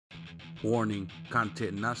Warning,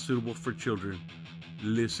 content not suitable for children.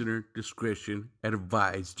 Listener discretion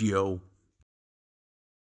advised, yo.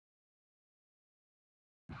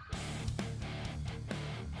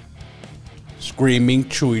 Screaming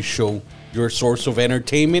Chewy Show, your source of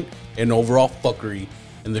entertainment and overall fuckery.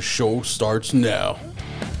 And the show starts now.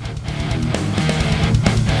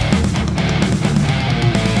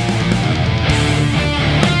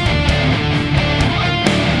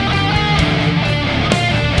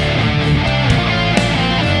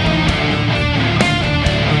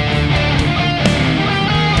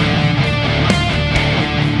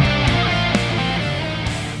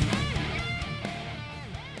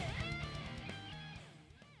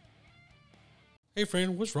 Hey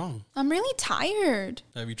friend, what's wrong? I'm really tired.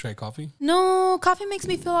 Have you tried coffee? No, coffee makes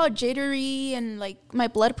me feel all jittery and like my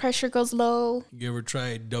blood pressure goes low. You ever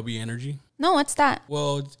tried W Energy? No, what's that?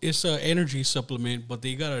 Well, it's an energy supplement, but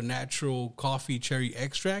they got a natural coffee cherry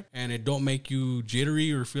extract, and it don't make you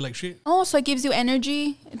jittery or feel like shit. Oh, so it gives you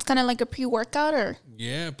energy? It's kind of like a pre-workout or?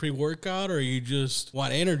 Yeah, pre-workout, or you just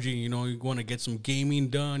want energy, you want to get some gaming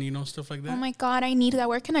done, stuff like that. Oh my God, I need that.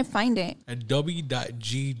 Where can I find it? At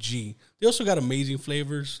w.gg. They also got amazing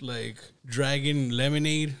flavors like dragon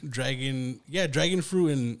lemonade, dragon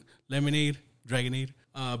fruit and lemonade, dragonade,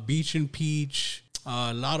 beach and peach.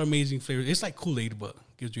 A lot of amazing flavors. It's like Kool-Aid, but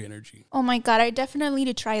gives you energy. Oh my God, I definitely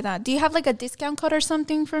need to try that. Do you have like a discount code or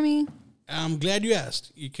something for me? I'm glad you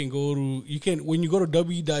asked. When you go to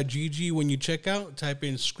w.gg, when you check out, type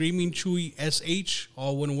in Screaming Chewy SH,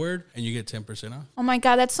 all one word, and you get 10% off. Oh my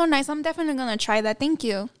God, that's so nice. I'm definitely going to try that. Thank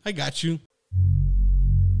you. I got you.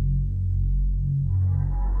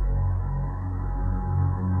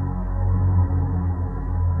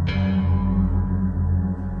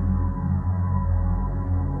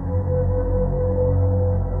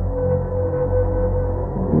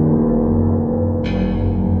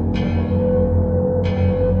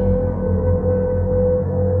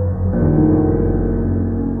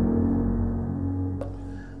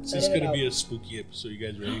 This is going to be a spooky episode. You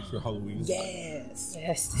guys ready for Halloween? Yes.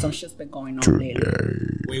 Some shit's been going on lately.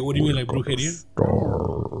 Wait, what do you mean, like brujeria?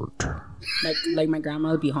 Like my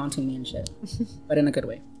grandma would be haunting me and shit. But in a good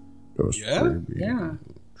way. Yeah? Yeah.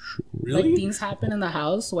 Really? Like things happen in the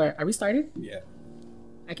house where... Are we started? Yeah.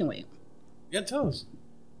 I can wait. Yeah, tell us.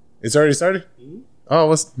 It's already started? Oh, I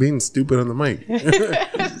was being stupid on the mic.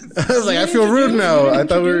 I was like, I feel rude now. I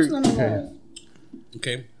thought we were...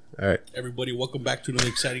 Okay. All right. Everybody, welcome back to another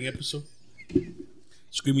exciting episode.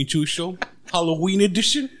 Screaming Chewy Show, Halloween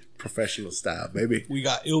edition. Professional style, baby. We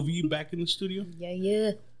got LV back in the studio.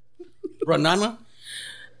 Yeah. Ranana.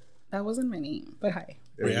 That wasn't my name, but hi.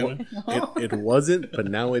 Rihanna. It wasn't, but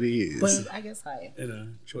now it is. But I guess hi.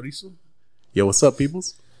 And Chorizo. Yo, what's up,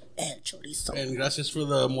 peoples? El chorizo. And gracias for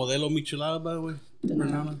the modelo michelada, by the way.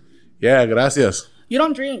 Ranana. Yeah, gracias. You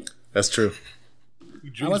don't drink. That's true.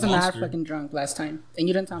 I wasn't that fucking drunk last time. And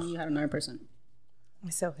you didn't tell me you had another person.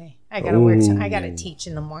 It's okay. I gotta work. I gotta teach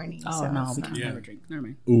in the morning. Oh, so. no. We can never drink. Never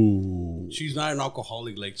mind. Ooh. She's not an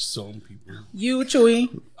alcoholic like some people. You,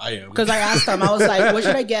 Chewy. I am. Because I asked him. I was like, what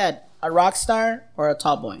should I get? A rock star or a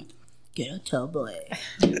tall boy? Get a tall boy.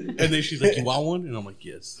 And then she's like, you want one? And I'm like,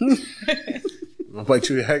 yes. But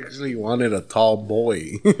you actually wanted a tall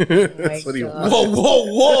boy. That's what he wanted.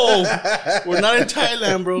 Whoa. We're not in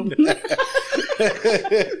Thailand, bro.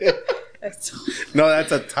 No,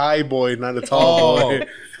 that's a Thai boy, not a tall boy.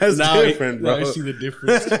 That's different, bro. Now I see the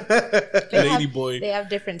difference. Lady boy. They have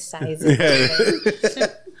different sizes.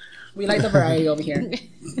 We like the variety over here.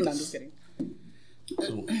 No, I'm just kidding.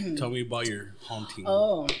 So, tell me about your haunting.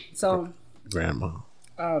 Oh, so Grandma.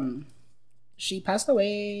 she passed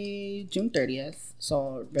away June 30th.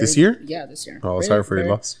 So This year? Yeah, this year. Oh, sorry for your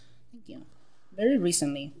loss. Thank you. Very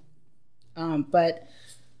recently. But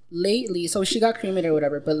lately, so she got cremated or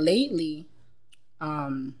whatever, but lately, I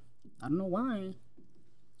don't know why,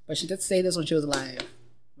 but she did say this when she was alive.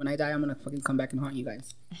 When I die, I'm gonna fucking come back and haunt you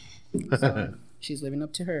guys. So she's living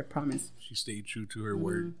up to her promise. She stayed true to her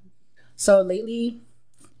word. So lately,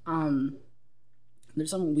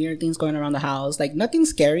 there's some weird things going around the house. Like nothing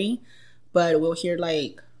scary, but we'll hear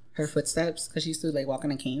like her footsteps because she used to like walk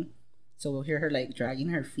on a cane. So we'll hear her like dragging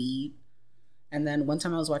her feet. And then one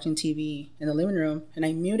time I was watching TV in the living room and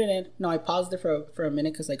I muted it. No, I paused it for a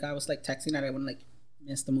minute because like I was like texting and I wouldn't like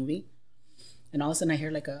miss the movie. And all of a sudden I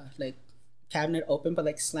hear like a cabinet open but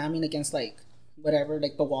like slamming against like whatever,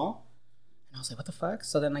 like the wall. And I was like, what the fuck?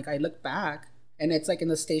 So then like I look back and it's like in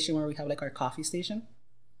the station where we have like our coffee station.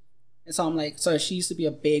 And so I'm like, so she used to be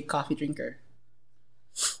a big coffee drinker.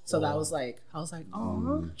 So that was like, I was like,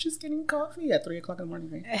 oh, she's getting coffee at 3 o'clock in the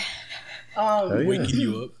morning, right? Waking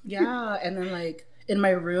you up. Yeah, and then like in my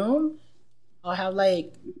room, I'll have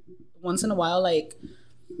like once in a while like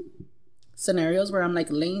scenarios where I'm like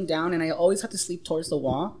laying down and I always have to sleep towards the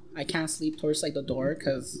wall. I can't sleep towards like the door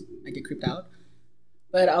because I get creeped out.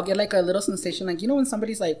 But I'll get like a little sensation, like, you know, when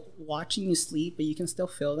somebody's like watching you sleep, but you can still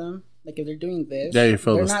feel them. Like if they're doing this, Yeah, you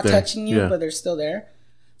feel they're the not stay. touching you, Yeah. but they're still there.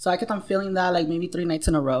 So I kept on feeling that like maybe 3 nights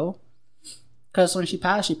in a row. Because when she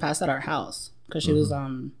passed at our house because she was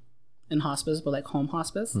in hospice, but like home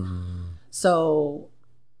hospice. So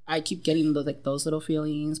I keep getting those little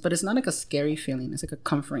feelings, but it's not like a scary feeling. It's like a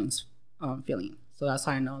comforting feeling. So that's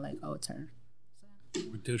how I know, like, oh, it's her.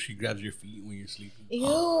 Until she grabs your feet when you're sleeping.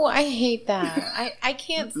 Ew, I hate that. I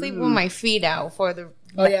can't sleep with my feet out for the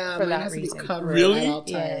Oh yeah, for mine that has reason. to be covered Really? at all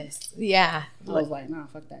times. Yes. Yeah. I was like, nah,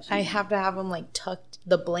 fuck that shit. I have to have them like tucked,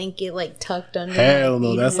 the blanket like tucked under. Hell my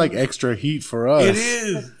no, feet. that's like extra heat for us. It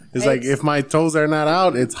is. It's like if my toes are not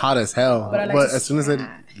out, it's hot as hell. But I But, like to as soon as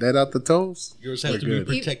I let out the toes, Yours have we're to good.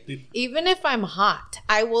 be protected. Even if I'm hot,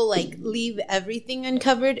 I will like leave everything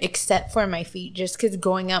uncovered except for my feet. Just because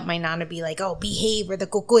growing up, my nana be like, "Oh, behave, or the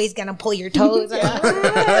cuckoo is gonna pull your toes." I'm like,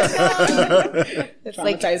 it's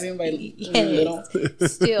like Traumatizing by little.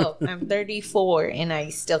 still, I'm 34 and I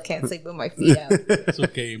still can't sleep with my feet out. It's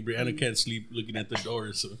okay. Brianna can't sleep looking at the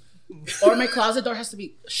door. So, Or my closet door has to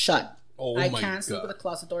be shut. oh I my can't sleep god. with the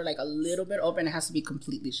closet door like a little bit open. It has to be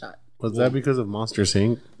completely shut. was that because of Monster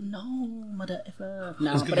Inc? No, motherfucker.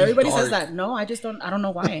 No, 'cause but it's everybody says dark. that. No, I just don't. I don't know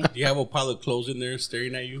why. Do you have a pile of clothes in there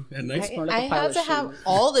staring at you at night? More like I a pile have of to have shit.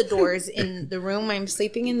 all the doors in the room I'm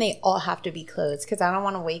sleeping in. They all have to be closed because I don't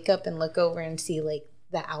want to wake up and look over and see like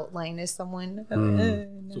the outline of someone.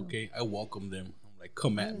 It's okay. I welcome them. I'm like,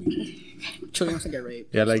 come at me. Children wants to get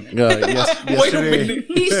raped. Yeah, like Wait a yesterday. minute.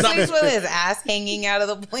 He sleeps with his ass hanging out of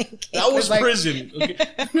the blanket. That was prison. Okay.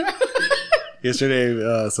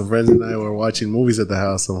 Yesterday, some friends and I were watching movies at the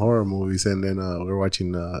house, some horror movies, and then we were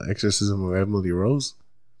watching Exorcism of Emily Rose.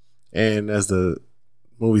 And as the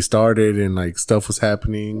movie started and like stuff was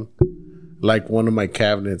happening, like one of my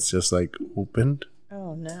cabinets just like opened,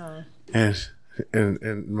 Oh no!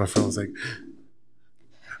 and my friend was like,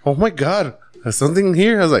 "Oh my god, there's something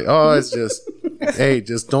here." I was like, "Oh, it's just, hey,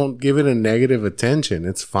 just don't give it a negative attention.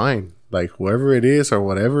 It's fine. Like whoever it is or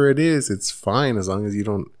whatever it is, it's fine as long as you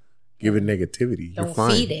don't give it negativity. You're Don't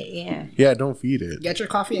fine. feed it. Yeah. Yeah, don't feed it. Get your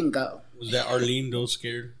coffee and go. Was that Arlene? Don't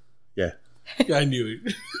scared. Yeah. Yeah, I knew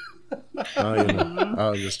it. I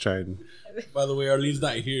was just trying. By the way, Arlene's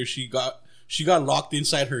not here. She got locked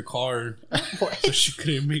inside her car, so she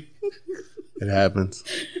couldn't make. It happens.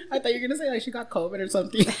 I thought you were gonna say like she got COVID or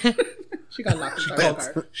something. She got locked inside her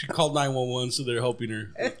car. She called 911, so they're helping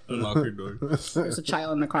her unlock her door. There's a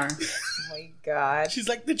child in the car. Oh my god! She's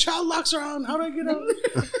like, the child locks her on. How do I get out?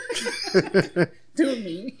 To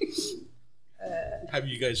me. Have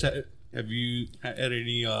you guys had? Have you had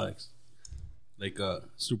any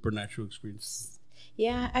supernatural experience?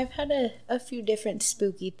 Yeah, I've had a few different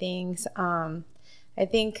spooky things. I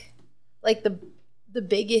think like the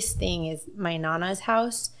biggest thing is my nana's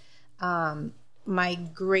house. My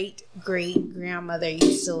great grandmother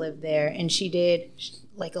used to live there, and she did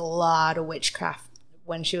like a lot of witchcraft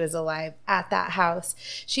when she was alive at that house.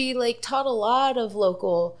 She like taught a lot of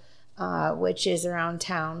local witches around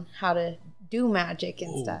town how to do magic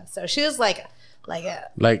and stuff. So she was like a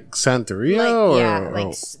Like Santeria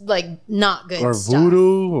like not good or stuff.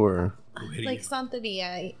 voodoo or Like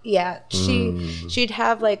Santeria, yeah. She'd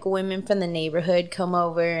have like women from the neighborhood come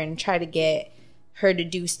over and try to get her to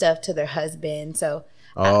do stuff to their husband. So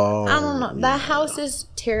I don't know. That house is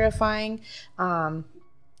terrifying.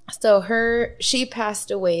 So she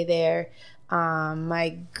passed away there.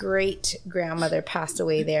 My great grandmother passed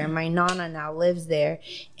away there. My nana now lives there,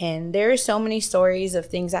 and there are so many stories of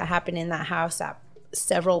things that happened in that house that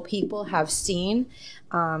several people have seen,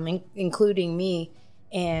 including me.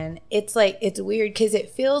 And it's weird because it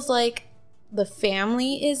feels like the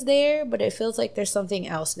family is there, but it feels like there's something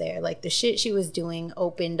else there. Like the shit she was doing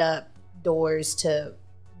opened up doors to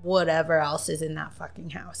whatever else is in that fucking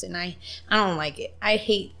house, and I don't like it. I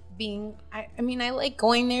hate being. I mean, I like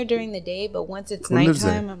going there during the day, but once it's Who lives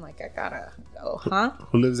nighttime, there? I'm like, I gotta go, huh?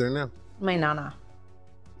 who lives there now? My nana.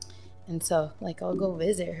 And so, like, I'll go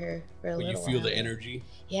visit her for a When you little feel while. the energy.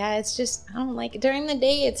 Yeah, it's just, I don't like it. During the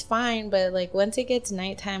day, it's fine. But, like, once it gets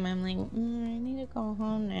nighttime, I'm like, I need to go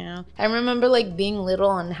home now. I remember, like, being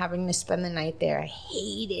little and having to spend the night there. I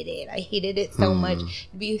hated it. I hated it so much.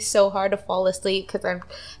 It'd be so hard to fall asleep because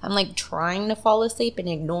I'm, like, trying to fall asleep and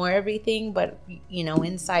ignore everything. But, you know,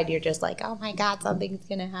 inside, you're just like, oh, my God, something's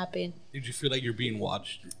going to happen. Did you feel like you're being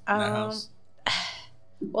watched in that house?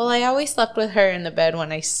 Well, I always slept with her in the bed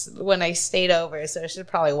when I stayed over, so she's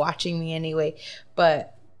probably watching me anyway.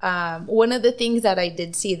 But one of the things that I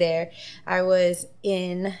did see there, I was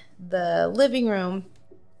in the living room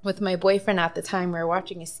with my boyfriend at the time. We were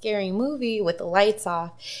watching a scary movie with the lights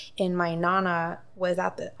off, and my nana was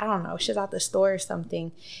at the, I don't know, she was at the store or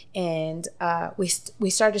something, and we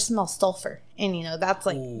started to smell sulfur, and you know that's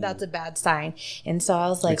like that's a bad sign. And so I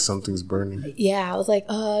was like something's burning. Yeah, I was like,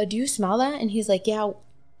 do you smell that? And he's like,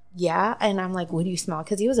 yeah. And I'm like, what do you smell?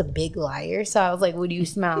 Because he was a big liar. So I was like, what do you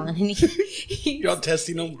smell? And Y'all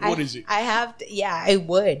testing him? What is it? I have to, yeah, I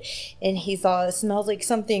would. And he's all, it smells like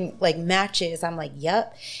something like matches. I'm like,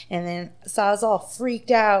 yep. And then, so I was all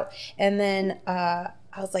freaked out. And then I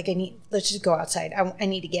was like, let's just go outside. I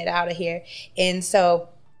need to get out of here. And so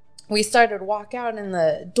we started to walk out, and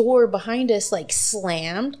the door behind us like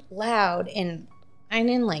slammed loud. And I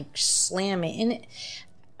didn't like slam it. And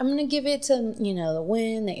I'm going to give it to, you know, the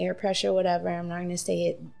wind, the air pressure, whatever. I'm not going to say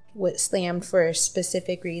it was slammed for a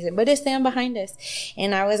specific reason, but it slammed behind us.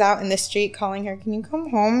 And I was out in the street calling her, can you come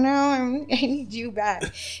home now? I need you back.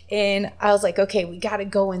 And I was like, okay, we got to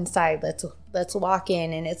go inside. Let's walk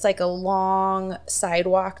in. And it's like a long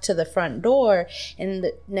sidewalk to the front door. And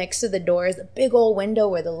next to the door is a big old window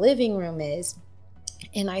where the living room is.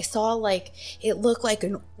 And I saw like, it looked like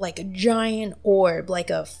a giant orb, like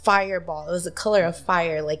a fireball. It was the color of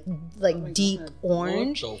fire, like deep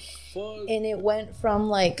orange. What the fuck? And it went from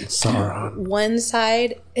like Sauron. one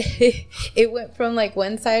side, it went from like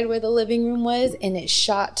one side where the living room was, and it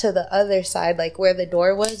shot to the other side, like where the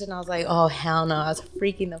door was. And I was like, oh hell no, I was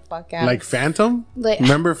freaking the fuck out. Like Phantom? Like,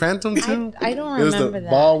 Remember Phantom too? I don't It was remember the that.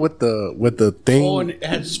 ball with the thing. Oh, and it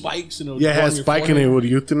had spikes. And Yeah, it had spike and it would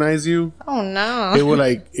euthanize you. Oh no.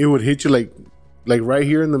 It would hit you like right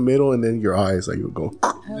here in the middle, and then your eyes like would go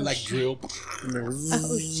And like drill.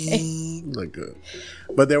 Oh shit. like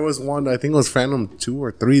but there was one, I think it was Phantom 2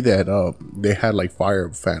 or 3, that they had like fire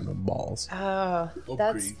Phantom balls. Oh,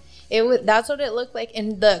 Upgrade. that's what it looked like.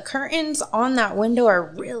 And the curtains on that window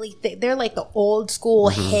are really thick. They're like the old school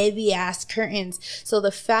heavy ass curtains. So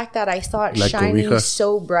the fact that I saw it Like shining cobijas.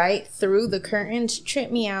 so bright through the curtains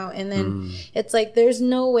tripped me out. And then it's like there's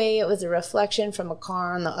no way it was a reflection from a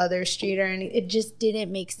car on the other street or anything. It just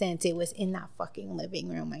didn't make sense. It was in that fucking living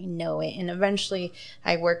room. I know it. And eventually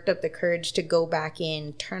I worked up the courage to go back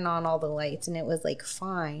in, turn on all the lights, and it was like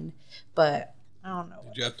fine. But I don't know.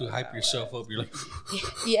 You have to hype yourself up. You're like,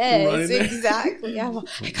 Yes, running there. exactly.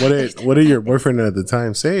 What did your boyfriend at the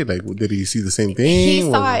time say? Like, did he see the same thing? He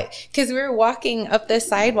or- saw it because we were walking up the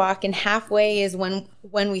sidewalk, and halfway is when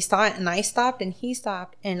we saw it, and I stopped and he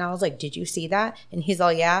stopped, and I was like, "Did you see that?" And he's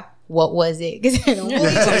all, "Yeah." What was it? Because I don't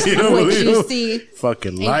believe You don't what believe you him? see.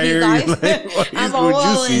 Fucking And liar! he's You're always, like, what I'm is- all, what'd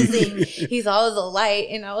what you was see? it? He's always a light,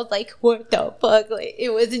 and I was like, "What the fuck?" Like,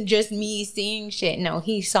 it wasn't just me seeing shit. No,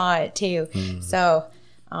 he saw it too. So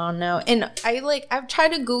I don't know. And I've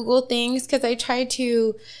tried to Google things because I try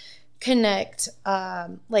to connect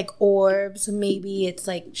like orbs. Maybe it's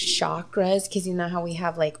like chakras, because you know how we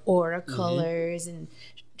have like aura colors and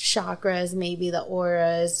chakras. Maybe the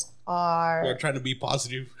auras are they're trying to be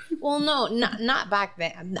positive. well, no, not back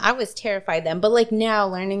then. I was terrified then, but like now,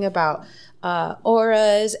 learning about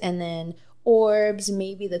auras and then orbs.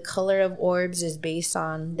 Maybe the color of orbs is based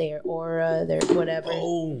on their aura, their whatever.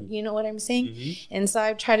 Oh. You know what I'm saying? And so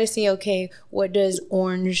I try to see, okay, what does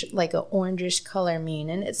orange, like a orangish color, mean?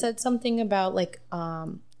 And it said something about like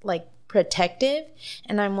protective,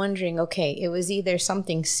 and I'm wondering, okay, it was either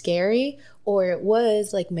something scary or it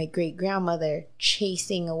was like my great grandmother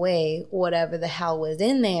chasing away whatever the hell was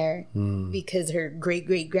in there because her great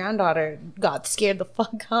granddaughter got scared the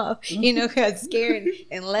fuck up, got scared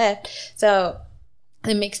and left. So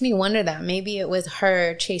it makes me wonder that maybe it was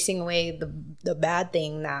her chasing away the bad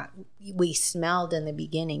thing that we smelled in the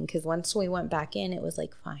beginning, because once we went back in, it was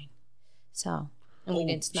like fine. So, and we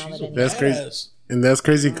didn't smell it anymore. That's crazy. And that's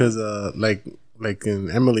crazy because like in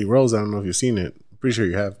Emily Rose, I don't know if you've seen it. Pretty sure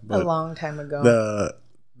you have. A But long time ago.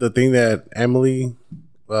 the thing that Emily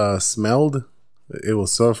smelled, it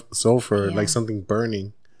was sulfur, Yeah. like something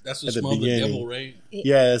burning. That's the At the smell of the beginning. devil, right?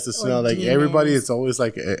 Yeah, it's the smell. Like demons. everybody, it's always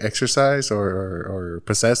like exercise or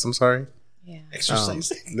possessed. I'm sorry. Yeah.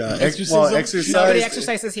 Exercise. Exercise. Nobody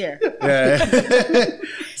exercises here. Yeah.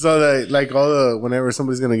 So like whenever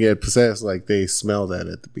somebody's gonna get possessed, like they smell that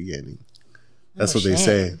at the beginning. That's what they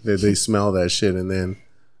say. They smell that shit, and then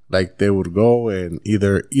like they would go and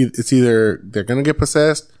either they're gonna get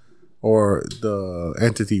possessed or the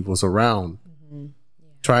entity was around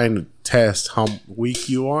trying to test how weak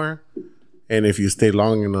you are, and if you stay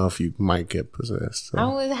long enough, you might get possessed. So. I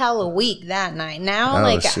was hella weak that night. Now, That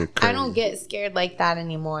like, was shit I don't crazy. get scared like that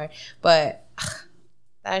anymore. But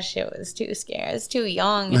That shit was too scary. I was too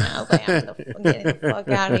young, and I was like, I'm getting the fuck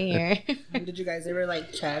out of here. Did you guys ever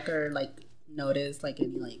like check or like notice like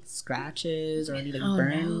any like scratches or any like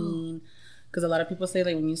burning? Because a lot of people say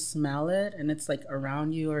like when you smell it and it's like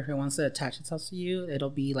around you or if it wants to attach itself to you, it'll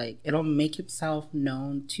be like it'll make itself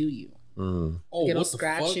known to you. Oh, It'll what the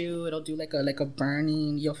scratch fuck? you. It'll do like a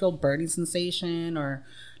burning. You'll feel burning sensation or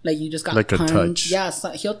like you just got Like a punched. touch. Yeah,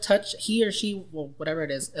 so he or she, well, whatever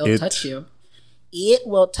it is, it'll It. touch you. It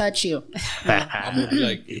will touch you. I'm gonna be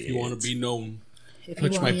like, if you want to be known, If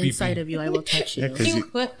Touch you my want the pee-pee. inside of you, I will touch you.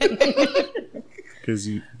 Because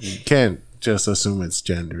you can't just assume it's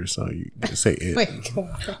gender, so you say it.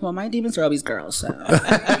 Well, my demons are always girls, so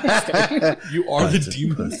you are the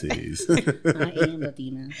demon. Pussies. I am the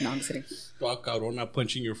demon. No, I'm just kidding. Rock out on not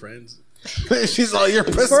punching your friends. She's all your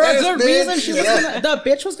possessed, For a good bitch. reason, the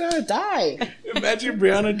bitch was gonna die. Imagine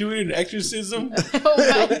Brianna doing an exorcism.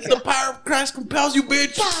 The power of Christ compels you,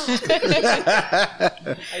 bitch. Are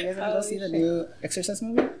you guys gonna go see the new Exorcist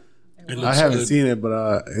movie? It I looks haven't good. seen it,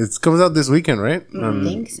 but it comes out this weekend, right? I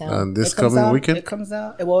think so. On this It comes coming out- weekend. It comes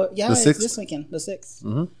out. Well, yeah, The it's 6th? this weekend, the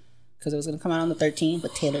 6th. Because it was gonna come out on the 13th,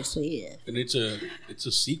 but Taylor Swift. And it's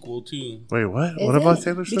a sequel too. Wait, what? Is What about it?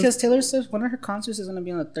 Taylor Swift? Because Taylor Swift, one of her concerts is gonna be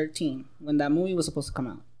on the 13th when that movie was supposed to come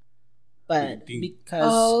out. But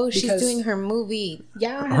because She's doing her movie.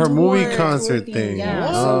 her movie tour concert thing.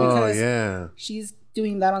 Yeah. So Oh, because yeah. she's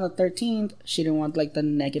doing that on the 13th, she didn't want like the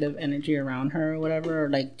negative energy around her or whatever. Or,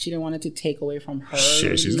 like she didn't want it to take away from her.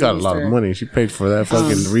 Shit, she's got a lot of or- money. She paid for that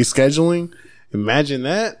fucking rescheduling. Imagine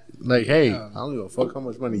that. Like, hey, I don't give a fuck how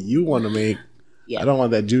much money you want to make. Yeah. I don't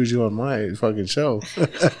want that juju on my fucking show.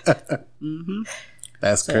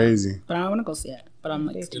 That's crazy. But I want to go see it. But I'm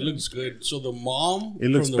like, It looks good. So the mom It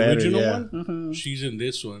looks from the better, original yeah. one, she's in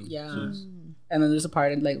this one. yeah. So And then there's a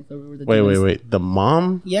part in like the Wait. The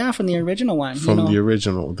mom Yeah, from the original one. from you know? the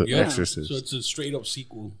original, The yeah. Exorcist. So it's a straight up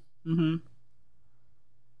sequel.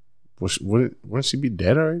 Wouldn't she be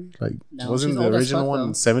dead already? Like, No, wasn't she's the old as original fuck, one though.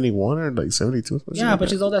 in 71 or like 72? Yeah, but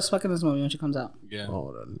she's old as fuck in this movie when she comes out. Yeah.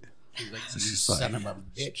 Oh, that- She's like, you son of a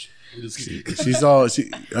bitch. I'm just kidding. she's all.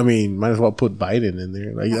 I mean, might as well put Biden in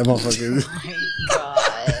there. Like that motherfucker.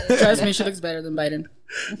 Trust me, she looks better than Biden.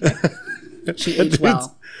 She aged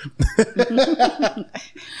well.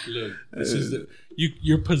 Look, this is the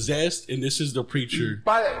you're possessed, and this is the preacher.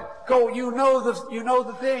 Go, you know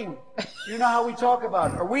the thing. You know how we talk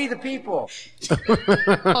about it. Are we the people? All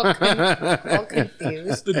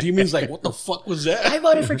confused. The demon's like, what the fuck was that? I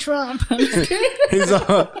voted for Trump. He's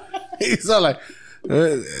all like,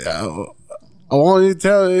 I want you to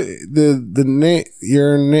tell the name,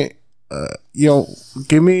 your name. Yo,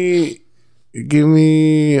 give me 2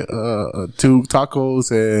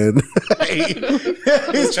 tacos and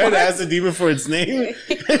he's trying to ask the demon for its name.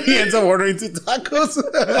 He ends up ordering 2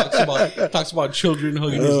 tacos. talks about children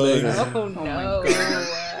hugging his legs. Oh no.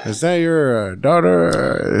 Is that your daughter?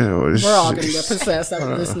 We're all gonna get possessed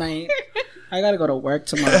after this night. I gotta go to work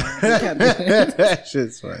tomorrow. We can't do this. That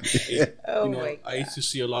shit's funny. Oh You know, my I used to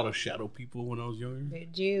see a lot of shadow people when I was younger.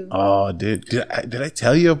 Did you? Oh, did I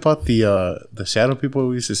tell you about the shadow people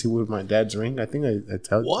we used to see with my dad's ring? I think I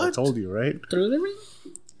What? told you, right? Through the ring?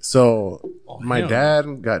 So my hell.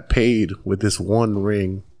 dad got paid with this one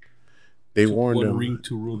ring. They warned One him. ring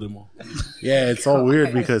to rule them all. Yeah, it's all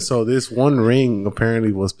weird because so this one ring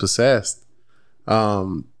apparently was possessed.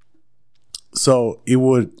 So it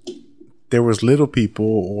would. There was little people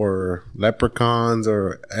or leprechauns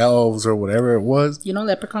or elves or whatever it was. You know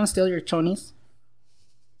leprechauns steal your chonies?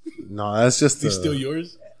 No, that's just They still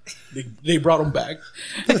yours? They brought them back.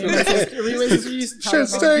 Shit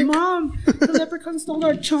stink. Mom, the leprechaun stole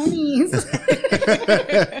our chonies.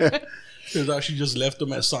 Turns out she just left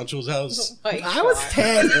them at Sancho's house. I was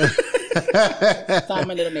 10. Thought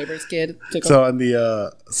my little neighbor's kid took So on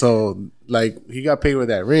the so like he got paid with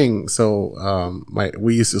that ring. So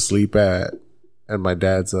we used to sleep at my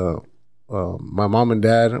dad's my mom and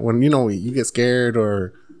dad when you get scared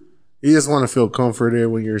or you just want to feel comforted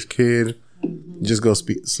when you're a kid, you just go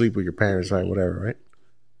sleep with your parents, right? Whatever, right?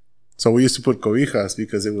 So we used to put cobijas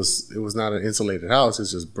because it was not an insulated house,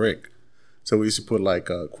 it's just brick. So we used to put like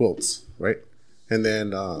quilts, right? And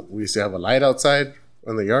then we used to have a light outside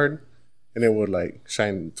on the yard, and it would like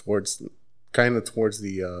shine towards the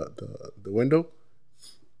window.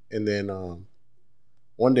 And then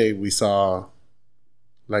one day we saw,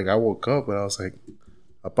 like I woke up and I was like,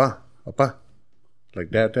 "Apa, like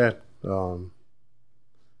dad, there's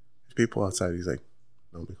people outside." He's like,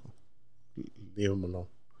 "No, mijo, leave him alone."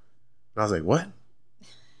 And I was like, "What?"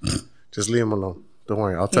 "Just leave him alone. Don't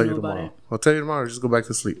worry. I'll tell you know about tomorrow. I'll tell you tomorrow. Just go back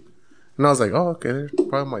to sleep." And I was like, "Oh, okay. They're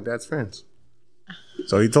probably my dad's friends."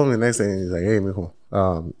 So he told me the next day, and he's like, "Hey, mijo,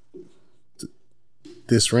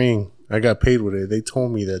 this ring, I got paid with it. They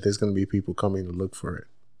told me that there's gonna be people coming to look for it,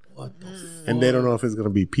 and they don't know if it's gonna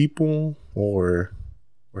be people or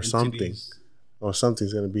something, or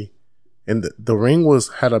something's gonna be." And the ring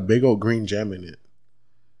had a big old green gem in it,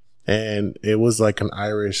 and it was like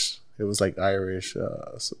Irish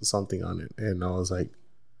something on it, and I was like,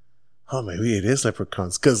 oh, maybe it is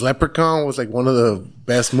Leprechauns. Because Leprechaun was like one of the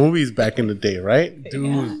best movies back in the day, right? Dude.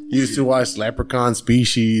 You used to watch Leprechaun,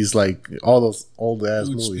 Species, like all those old ass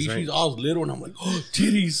movies, Species, right? I was little and I'm like, oh,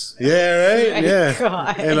 titties. Yeah, right? Yeah.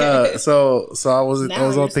 God. And so I was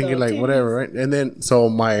all you're thinking so like titties. whatever, right? And then so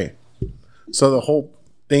the whole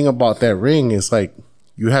thing about that ring is like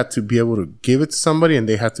you have to be able to give it to somebody and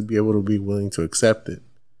they have to be able to be willing to accept it.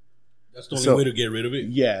 That's the only way to get rid of it.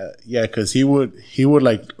 Yeah, because he would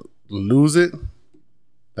like lose it,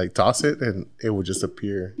 like toss it, and it would just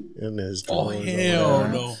appear in his Oh, drawers or hell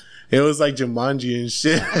whatever. no. It was like Jumanji and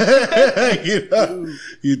shit. You know,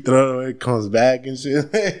 you throw it away, it comes back and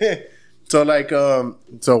shit. So like,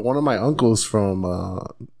 so one of my uncles from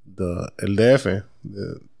the El DF,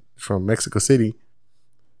 from Mexico City,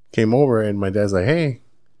 came over, and my dad's like, "Hey,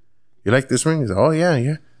 you like this ring?" He's like, "Oh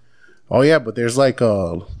yeah. Oh yeah, but there's like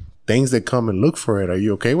things that come and look for it. Are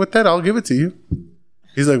you okay with that? I'll give it to you."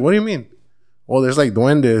 He's like, "What do you mean?" "Well, there's like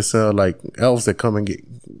duendes, like elves that come and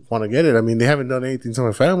want to get it. I mean, they haven't done anything to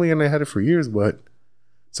my family, and I had it for years, but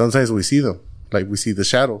sometimes we see them, like we see the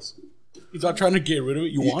shadows." He's not trying to get rid of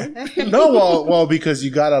it. You want it? No, well, because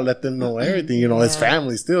you gotta let them know everything. You know, it's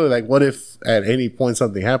family still. Like, what if at any point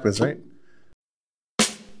something happens, right?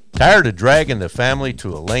 Tired of dragging the family to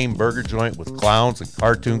a lame burger joint with clowns and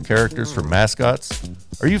cartoon characters for mascots?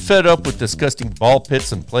 Are you fed up with disgusting ball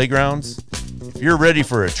pits and playgrounds? If you're ready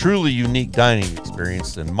for a truly unique dining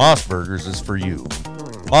experience, then Moss Burgers is for you.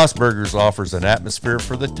 Moss Burgers offers an atmosphere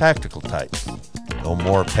for the tactical types. No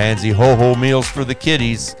more pansy ho-ho meals for the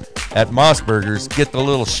kiddies. At Moss Burgers, get the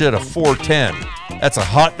little shit of $4.10. That's a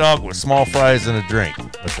hot dog with small fries and a drink.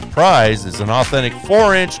 But the prize is an authentic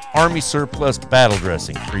 4-inch Army surplus battle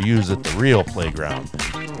dressing for use at the real playground.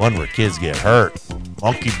 One where kids get hurt.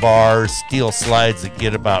 Monkey bars, steel slides that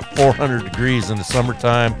get about 400 degrees in the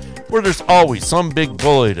summertime, where there's always some big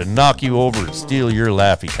bully to knock you over and steal your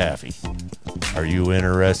Laffy Taffy. Are you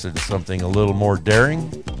interested in something a little more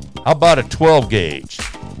daring? How about a 12 gauge?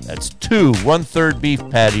 That's 2 1/3 beef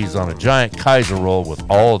patties on a giant Kaiser roll with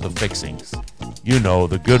all of the fixings. You know,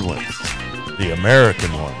 the good ones. The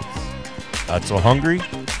American ones. Not so hungry?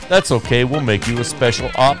 That's okay, we'll make you a special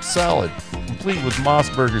ops salad, complete with Moss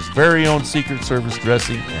Burger's very own Secret Service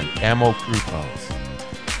dressing and camo croutons.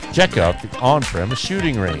 Check out the on-premise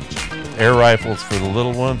shooting range, with air rifles for the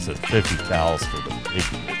little ones and 50 cals for the big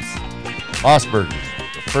kids. Moss Burgers,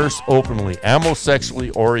 the first openly ammo-sexually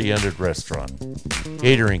oriented restaurant,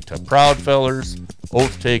 catering to proud fellers,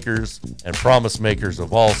 oath takers, and promise makers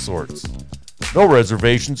of all sorts. No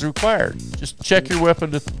reservations required. Just check your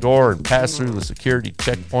weapon at the door and pass through the security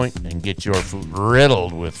checkpoint and get your food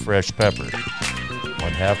riddled with fresh pepper.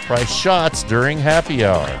 1 half-price shots during happy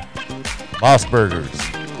hour. Moss Burgers,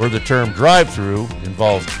 where the term drive-through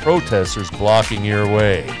involves protesters blocking your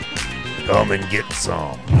way. Come and get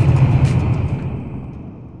some.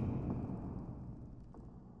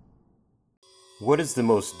 What is the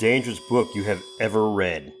most dangerous book you have ever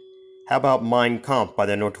read? How about Mein Kampf by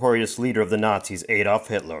the notorious leader of the Nazis, Adolf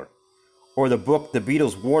Hitler? Or the book the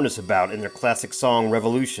Beatles warned us about in their classic song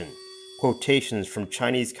Revolution, quotations from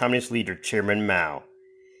Chinese Communist leader Chairman Mao.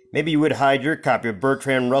 Maybe you would hide your copy of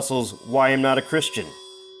Bertrand Russell's Why I'm Not a Christian.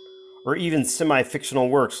 Or even semi-fictional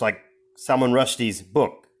works like Salman Rushdie's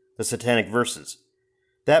book, The Satanic Verses.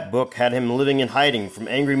 That book had him living in hiding from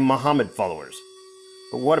angry Muhammad followers.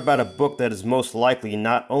 But what about a book that is most likely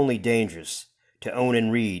not only dangerous to own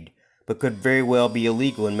and read, but could very well be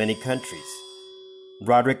illegal in many countries?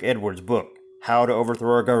 Roderick Edwards' book, How to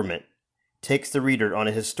Overthrow Our Government, takes the reader on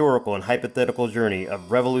a historical and hypothetical journey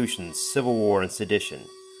of revolutions, civil war, and sedition.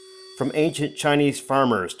 From ancient Chinese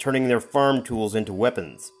farmers turning their farm tools into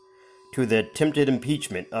weapons, to the attempted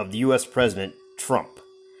impeachment of the U.S. President Trump.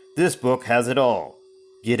 This book has it all.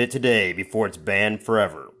 Get it today before it's banned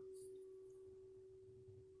forever.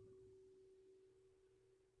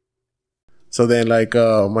 So then, like,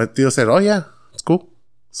 my tío said, "Oh yeah, it's cool."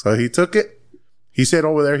 So he took it. He said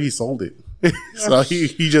over there he sold it. So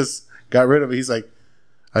he just got rid of it. He's like,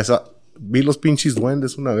 vi los pinches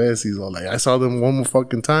duendes una vez. He's all like, I saw them one more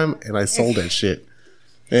fucking time and I sold that shit.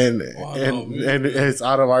 And it's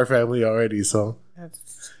out of our family already. So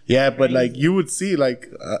yeah, but like you would see,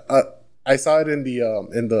 like I saw it in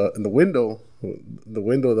the window the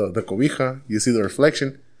window, the cobija, you see the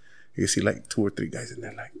reflection. You see like 2 or 3 guys in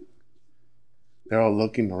there, like they're all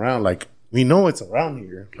looking around, like we know it's around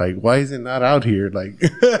here. Like, why is it not out here? Like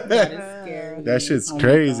That is scary. that shit's Oh my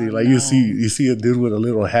crazy. God, like no. you see a dude with a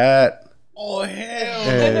little hat. Oh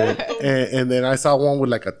hell! And then I saw one with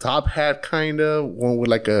like a top hat, kind of one with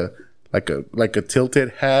like a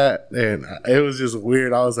tilted hat, and it was just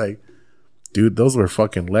weird. I was like, dude, those were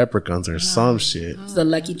fucking leprechauns or some shit, It's the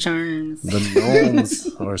Lucky Charms. the gnomes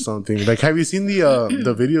or something. Like, have you seen the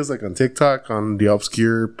videos like on TikTok, on the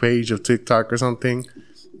obscure page of TikTok or something?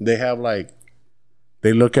 They have like,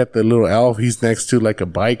 they look at the little elf. He's next to like a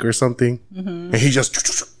bike or something, and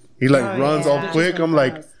he runs all quick. I'm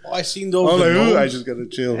like. Oh, I seen those. I'm the like, ooh, I gnomes. just gotta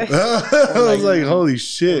chill. I was like, holy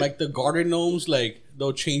shit. Like the garden gnomes, like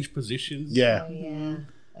they'll change positions. Yeah. Oh, yeah.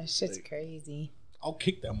 That shit's crazy. I'll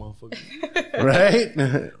kick that motherfucker.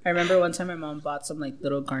 Right? I remember one time my mom bought some like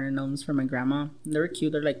little garden gnomes for my grandma. And they were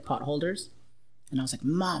cute. They're like pot holders. And I was like,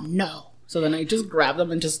 Mom, no. So then I just grabbed them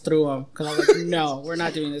and just threw them. Because I was like, no, we're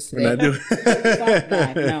not doing this today. We're not doing Fuck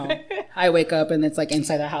that. No. I wake up and it's like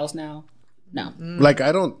inside the house now. No. Like,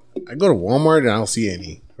 I go to Walmart and I don't see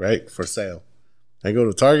any, right? For sale. I go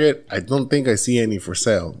to Target. I don't think I see any for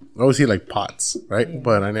sale. I always see like pots, right? Yeah.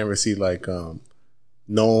 But I never see like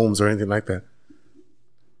gnomes or anything like that.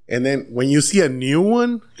 And then when you see a new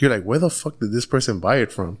one, you're like, where the fuck did this person buy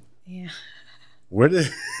it from? Yeah. Where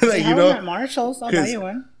did They have them at Marshall's. I'll buy you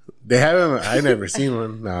one. They haven't. I never seen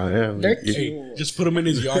one. No, yeah. They're cute. Hey, just put them in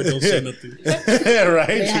his yard. Don't say nothing.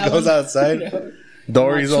 Right? She goes outside.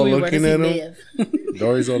 Dory's all looking at him.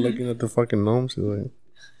 Dory's all looking at the fucking gnome. She's like, "What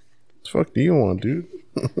the fuck do you want, dude?"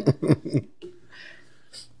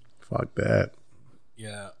 Fuck that.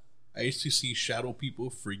 Yeah, I used to see shadow people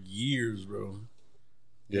for years, bro.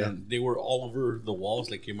 Yeah, and they were all over the walls,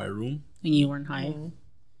 like in my room. And you weren't high.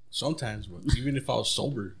 Sometimes, bro. Even if I was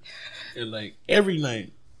sober, and like every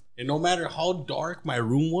night, and no matter how dark my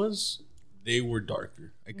room was, they were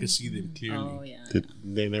darker. I could see them clearly. Oh yeah.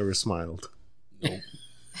 They never smiled. Nope.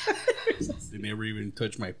 They never even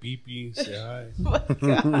touched my pee-pee, say hi. Oh my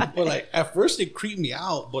God. But like at first they creeped me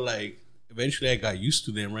out, but like eventually I got used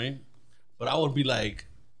to them, right? But I would be like,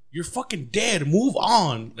 "You're fucking dead. Move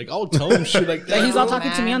on." Like I would tell him shit like that. Like he's all bro.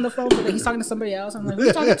 talking to me on the phone, but like he's talking to somebody else. I'm like, "Who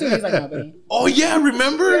you talking to?" He's like, "Nobody." Oh yeah,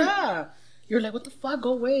 remember? Yeah. You're like, "What the fuck?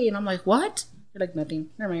 Go away!" And I'm like, "What?" You're like, "Nothing.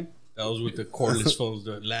 Never mind." That was with the cordless phones,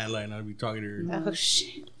 the landline. I'd be talking to her. Oh,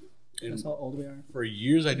 shit. And That's how old we are. for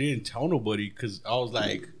years, I didn't tell nobody because I was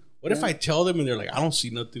like, "What if I tell them?" And they're like, "I don't see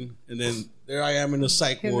nothing." And then there I am in the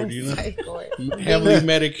psych ward, you know, heavily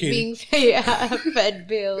medicated. Fed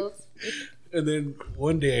bills. And then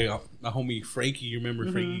one day, my homie Frankie, you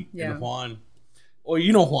remember Frankie yeah. and Juan? Oh,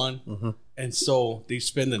 you know Juan. And so they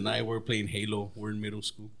spend the night. We're playing Halo. We're in middle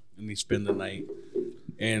school, and they spend the night.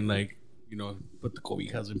 And like, you know, put the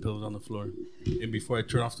cobijas and pillows on the floor. And before I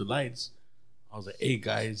turn off the lights, I was like, "Hey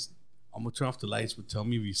guys, I'm gonna turn off the lights, but tell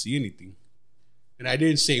me if you see anything." And I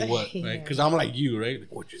didn't say what, right? Because I'm like you, right?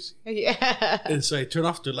 Like, "What'd you see?" Yeah. And so I turn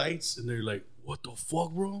off the lights, and they're like, "What the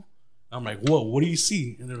fuck, bro?" I'm like, "Whoa, what do you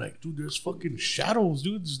see?" And they're like, "Dude, there's fucking shadows,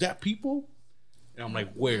 dude. Is that people?" And I'm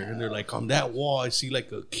like, "Where?" And they're like, "On that wall, I see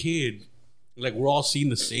like a kid." Like we're all seeing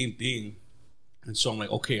the same thing. And so I'm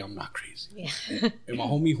like, "Okay, I'm not crazy." Yeah. And my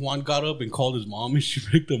homie Juan got up and called his mom, and she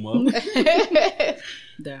picked him up.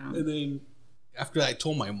 Damn. And then after I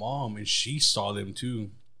told my mom, and she saw them too,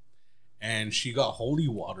 and she got holy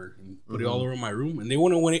water and put it all over my room. And they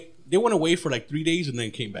went away for like 3 days and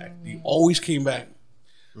then came back. They always came back.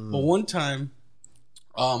 But one time,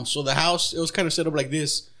 so the house, it was kind of set up like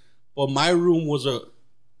this, but my room was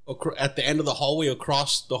at the end of the hallway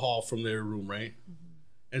across the hall from their room, right?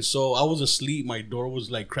 And so I was asleep. My door was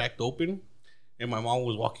like cracked open, and my mom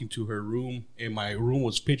was walking to her room, and my room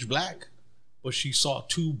was pitch black, but she saw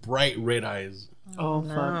 2 bright red eyes. Oh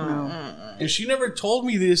fuck no. And she never told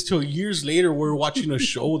me this till years later. We're watching a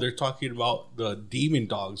show. They're talking about the demon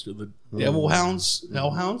dogs or the devil hounds,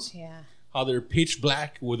 hellhounds. Yeah. How they're pitch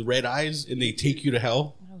black with red eyes and they take you to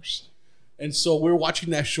hell. Oh, shit. And so we're watching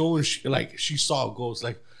that show, and she saw a ghost.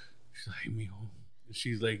 Like, she's like, "Hey, mijo." And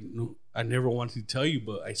she's like, "No, I never wanted to tell you,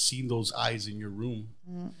 but I seen those eyes in your room."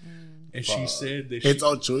 And she said that It's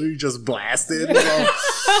all true. You just blasted.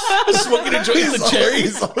 smoking a joint in the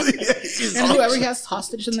cherries. And whoever he has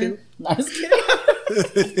hostage in there. No, I was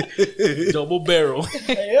kidding. Double barrel.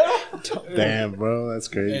 Damn, bro, that's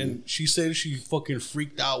crazy. And she said she fucking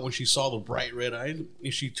freaked out when she saw the bright red eyes.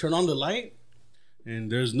 And she turned on the light,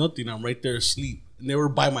 and there's nothing. I'm right there asleep. And they were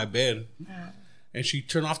by my bed. And she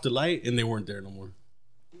turned off the light, and they weren't there no more.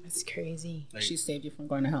 That's crazy. Like, She saved you from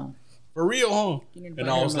going to hell. for real, huh? You need to And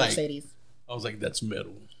buy I her a was like, Mercedes. I was like, that's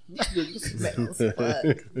metal. Smells fuck.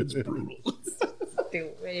 It's brutal.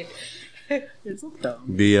 Stupid. You're so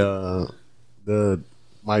dumb. The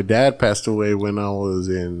my dad passed away when I was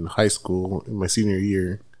in high school in my senior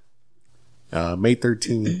year. May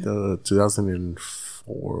 13th,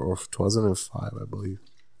 2004 or 2005, I believe.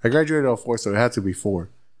 I graduated in 04, so it had to be 4.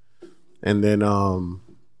 And then,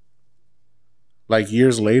 like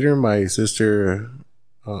years later, my sister,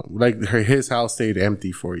 his house stayed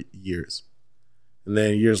empty for years. And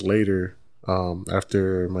then years later,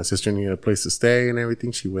 after my sister needed a place to stay and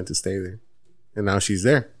everything, she went to stay there. And now she's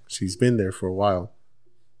there. She's been there for a while.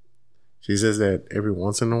 She says that every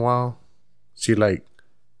once in a while, she like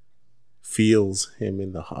feels him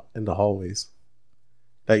in the hallways.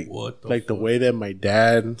 Like What the like the fuck? way that my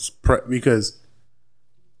dad's because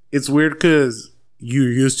it's weird because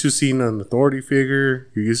you're used to seeing an authority figure,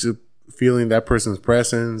 you're used to feeling that person's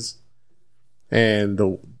presence, and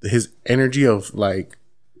his energy of like,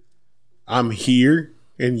 I'm here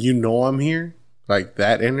and you know I'm here, like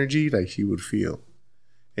that energy, like she would feel.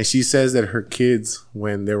 And she says that her kids,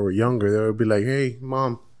 when they were younger, they would be like, "Hey,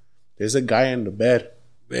 mom, there's a guy in the bed."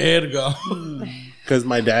 Verga. Because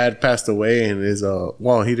my dad passed away and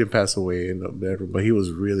well, he didn't pass away in the bedroom, but he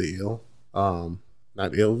was really ill.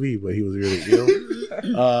 Not LV, but he was really ill.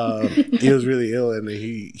 He was really ill, and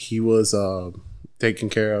he was taken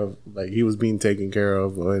care of. Like he was being taken care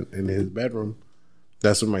of in his bedroom.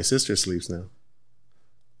 That's where my sister sleeps now.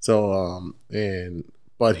 So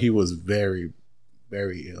but he was very,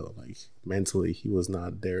 very ill. Like mentally, he was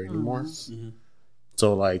not there anymore. Mm-hmm.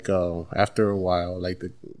 So like after a while, like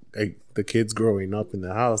the kids growing up in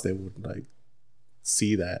the house, they would like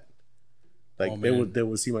see that. Like they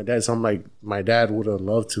would see my dad. So I'm like, my dad would have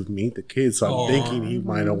loved to meet the kids. So I'm thinking he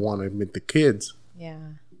might have wanted to meet the kids. Yeah.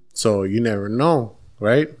 So you never know,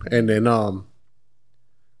 right? And then I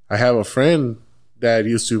have a friend that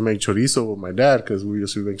used to make chorizo with my dad because we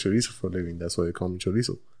used to make chorizo for a living. That's why they call me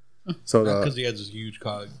chorizo. So Because he has this huge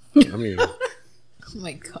cog. I mean, Oh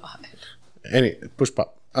my god. any push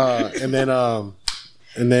pop, and then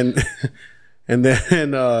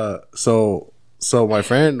so my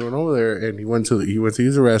friend went over there and he went to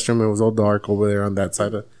use the restroom. It was all dark over there on that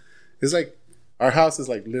side of. It's like our house is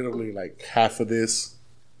like literally like half of this.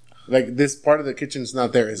 Like this part of the kitchen is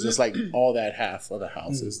not there. It's just like all that half of the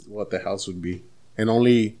house is what the house would be, and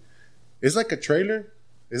only it's like a trailer.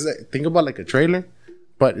 Think about like a trailer,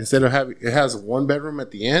 but instead of having it has one bedroom at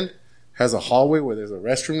the end, has a hallway where there's a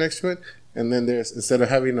restroom next to it, and then there's instead of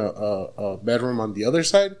having a bedroom on the other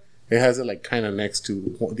side, it has it like kind of next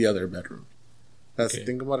to the other bedroom.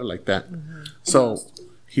 Think about it like that. Mm-hmm. So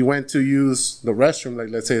he went to use the restroom,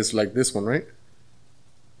 like let's say it's like this one, right?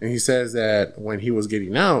 And he says that when he was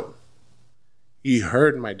getting out, he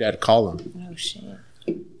heard my dad call him. Oh shit.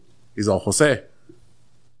 He's all Jose.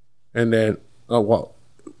 And then Jose,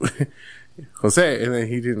 and then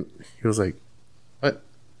he was like, what?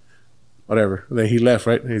 Whatever. And then he left,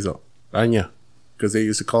 right? And he's all Araña. Because they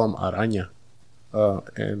used to call him Araña.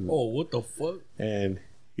 And what the fuck? And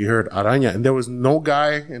he heard Araña. And there was no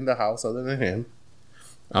guy in the house other than him.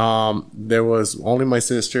 There was only my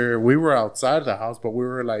sister. We were outside the house, but we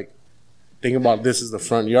were like thinking about this is the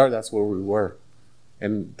front yard. That's where we were.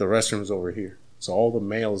 And the restroom's over here. So all the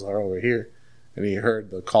males are over here. And he heard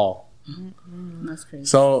the call. Mm-hmm. That's crazy.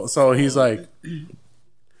 So he's like, me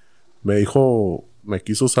quiso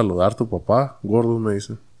saludar tu papá, gordo, me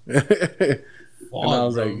dice. And I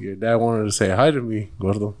was like, your dad wanted to say hi to me,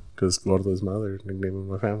 gordo, because gordo is my other nickname in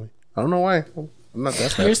my family. I don't know why. I'm not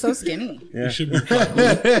that fat. You're so skinny. Yeah. You should be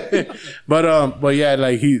but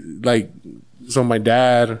yeah, so my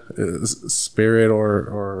dad, spirit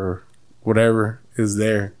or whatever is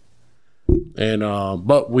there, and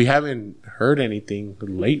but we haven't heard anything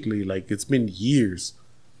lately. Like it's been years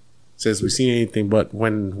since we've seen anything. But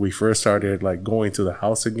when we first started like going to the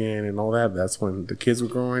house again and all that, that's when the kids were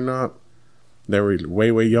growing up. They were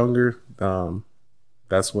way younger.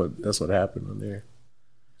 That's what happened on there.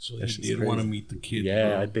 So he did want to meet the kids.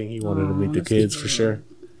 Yeah, bro. I think he wanted to meet the kids for sure.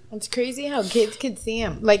 It's crazy how kids could see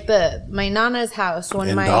him. Like my nana's house when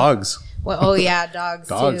And my dogs. Well, oh yeah, dogs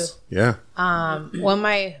Dogs. too. Yeah. When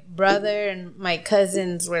my brother and my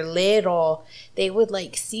cousins were little, they would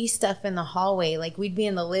like see stuff in the hallway. Like we'd be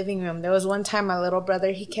in the living room. There was one time my little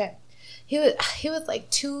brother, he was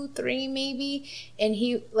like 2, 3 maybe, and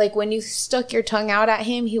he like when you stuck your tongue out at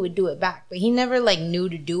him, he would do it back. But he never like knew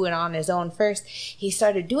to do it on his own first. He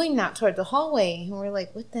started doing that towards the hallway, and we're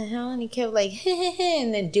like, what the hell? And he kept like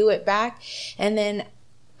and then do it back. And then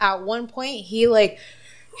at one point he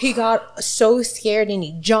got so scared and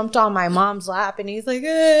he jumped on my mom's lap and he's like,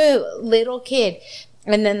 little kid.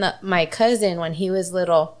 And then my cousin, when he was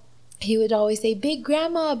little, he would always say big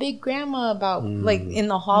grandma about like in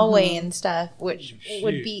the hallway and stuff, which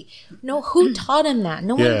would be who taught him that?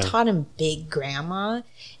 No one taught him big grandma.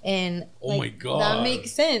 And oh my God, that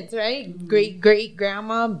makes sense, right? Great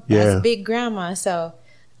grandma, that's big grandma. So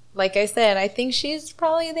like I said, I think she's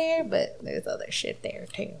probably there, but there's other shit there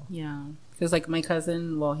too. Yeah. Because, like, my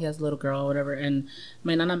cousin, well, he has a little girl or whatever, and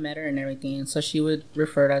my nana met her and everything. So she would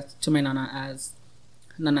refer to my nana as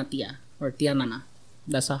Nana Tia or Tia Nana.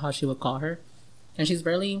 That's how she would call her. And she's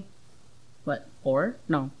barely, 4?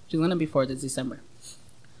 No, she's going to be 4 this December.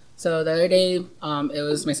 So the other day, it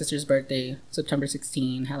was my sister's birthday, September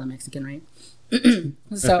 16, hella Mexican, right?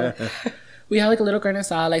 So we had, like, a little carne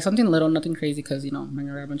asada, like, something little, nothing crazy, because, you know, my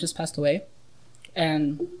grandma just passed away.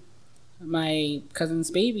 And my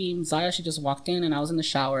cousin's baby, Zaya, she just walked in and I was in the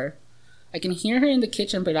shower. I can hear her in the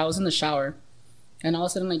kitchen, but I was in the shower. And all of a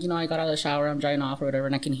sudden, like, you know, I got out of the shower, I'm drying off or whatever,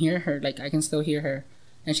 and I can hear her, like, I can still hear her.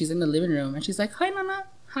 And she's in the living room and she's like, hi, Nana.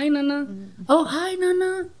 Hi, Nana. Mm-hmm. Oh, hi,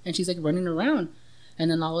 Nana. And she's like running around.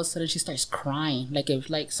 And then all of a sudden she starts crying. Like if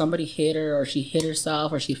like somebody hit her or she hit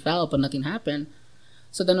herself or she fell, but nothing happened.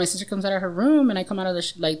 So then my sister comes out of her room and I come out of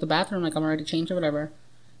the bathroom, like I'm already changed or whatever.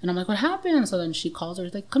 And I'm like, what happened? So then she calls her,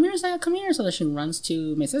 like, come here, Zaya, come here. So then she runs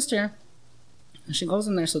to my sister. And she goes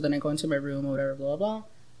in there. So then I go into my room or whatever, blah, blah, blah.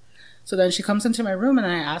 So then she comes into my room and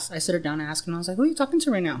I sit her down and ask her, and I was like, who are you talking to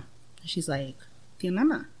right now? And she's like, Tia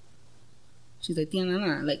Nana. She's like, Tia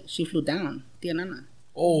Nana. Like, she flew down. Tia Nana.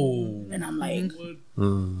 Oh. And I'm like...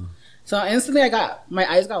 So instantly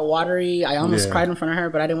my eyes got watery. I almost cried in front of her,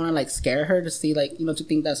 but I didn't want to, like, scare her to see, like, you know, to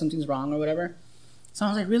think that something's wrong or whatever. So I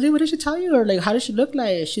was like, really? What did she tell you? Or, like, how does she look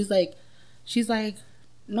like? She's like,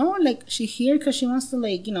 no, like, she's here because she wants to,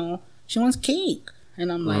 like, you know, she wants cake.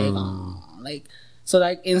 And I'm like, oh, like, so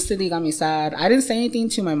that instantly got me sad. I didn't say anything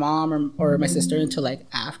to my mom or my sister until, like,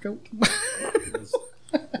 after.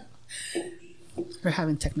 We're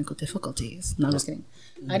having technical difficulties. No, I'm just kidding.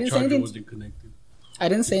 I didn't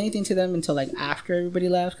say anything to them until, like, after everybody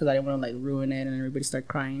left because I didn't want to, like, ruin it and everybody start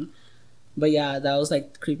crying. But, yeah, that was,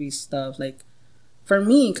 like, creepy stuff, like, for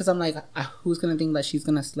me, because I'm like, who's gonna think that she's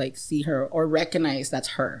gonna like see her or recognize that's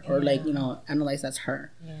her or like, you know, analyze that's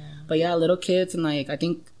her. But yeah, little kids and like I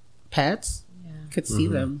think pets could see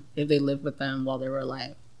them if they lived with them while they were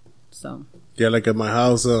alive. So yeah, like at my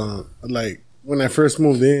house, like when I first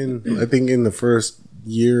moved in, I think in the first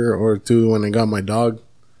year or two when I got my dog,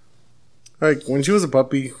 like when she was a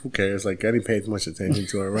puppy, who cares? Like I didn't pay much attention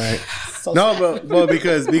to her, right? But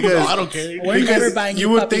because I don't care. Because you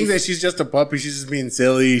would think that she's just a puppy. She's just being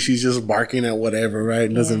silly. She's just barking at whatever, right?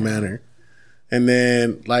 It doesn't matter. And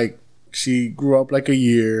then like she grew up like a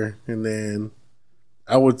year, and then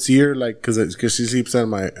I would see her like because she sleeps on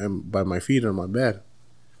by my feet on my bed,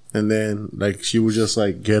 and then like she would just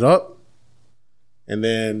like get up, and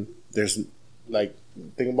then there's like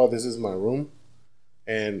think about this is my room.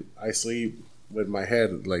 And I sleep with my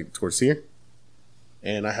head like towards here,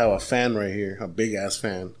 and I have a fan right here, a big ass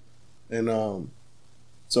fan, and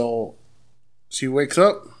so she wakes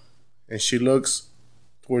up and she looks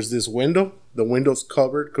towards this window. The window's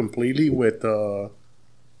covered completely with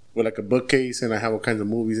like a bookcase, and I have all kinds of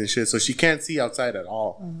movies and shit, so she can't see outside at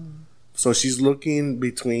all. So she's looking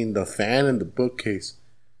between the fan and the bookcase,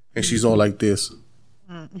 and she's all like this.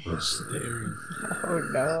 Oh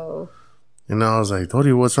no. And I was like,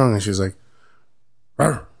 Tori, what's wrong? And she's like,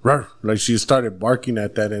 rawr, rawr. Like she started barking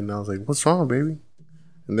at that, and I was like, what's wrong, baby?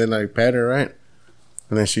 And then I pet her, right?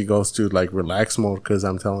 And then she goes to like relax mode because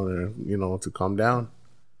I'm telling her, you know, to calm down.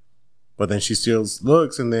 But then she still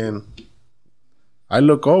looks, and then I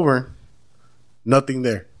look over, nothing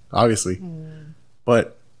there, obviously.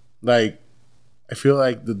 But like, I feel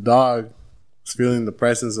like the dog is feeling the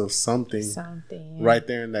presence of something right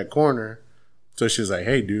there in that corner. So she's like,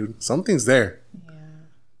 hey, dude, something's there. Yeah.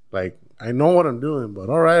 Like, I know what I'm doing, but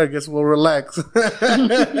all right, I guess we'll relax.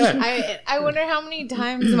 I wonder how many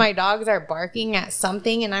times my dogs are barking at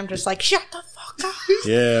something and I'm just like, shut the fuck up.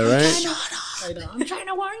 Yeah, right? I know. I'm trying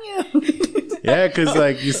to warn you. Yeah, because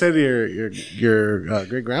like you said, your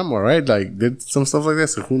great grandma, right? Like did some stuff like that.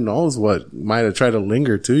 So who knows what might have tried to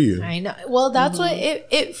linger to you. I know. Well, that's what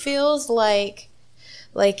it feels like.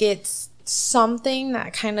 Like it's something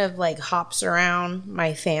that kind of like hops around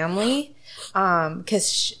my family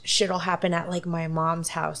because shit'll happen at like my mom's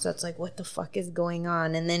house, so it's like what the fuck is going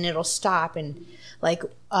on, and then it'll stop. And like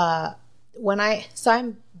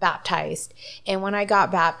I'm baptized, and when I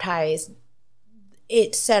got baptized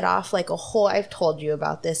it set off like a whole, I've told you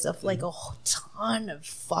about this, of like a ton of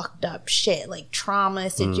fucked up shit, like trauma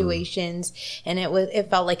situations, and it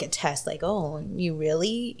felt like a test, like, oh, you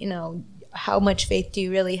really, you know, how much faith do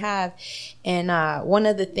you really have? And one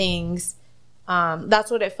of the things,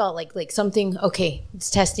 that's what it felt like something, okay, it's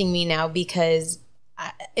testing me now, because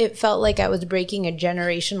it felt like I was breaking a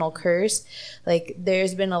generational curse. Like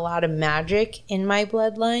there's been a lot of magic in my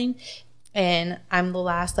bloodline, and I'm the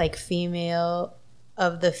last like female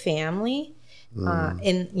of the family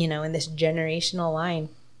in this generational line.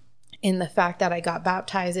 And the fact that I got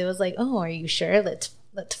baptized, it was like, oh, are you sure? Let's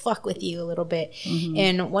fuck with you a little bit.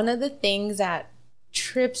 And one of the things that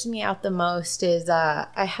trips me out the most is I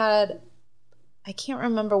can't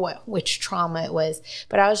remember which trauma it was,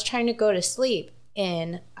 but I was trying to go to sleep,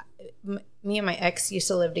 and me and my ex used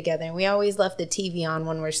to live together, and we always left the TV on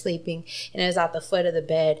when we're sleeping, and it was at the foot of the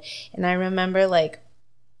bed. And I remember like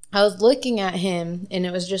I was looking at him, and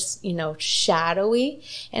it was just, shadowy,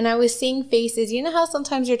 and I was seeing faces. You know how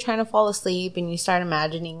sometimes you're trying to fall asleep and you start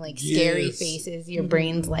imagining like scary faces, your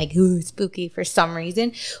brain's like, ooh, spooky for some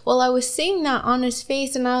reason. Well, I was seeing that on his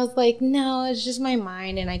face, and I was like, no, it's just my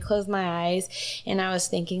mind. And I closed my eyes, and I was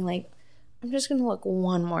thinking like, I'm just going to look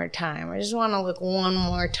one more time. I just want to look one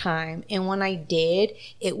more time. And when I did,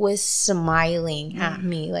 it was smiling at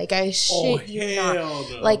me. Like, I shit you not. No.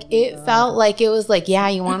 Like, it felt like it was like, yeah,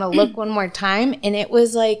 you want to look one more time? And it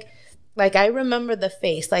was like I remember the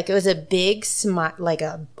face. Like, it was a big smile, like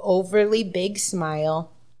a overly big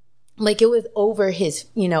smile. Like it was over his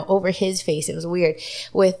face. It was weird,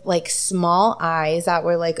 with like small eyes that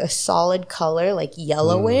were like a solid color, like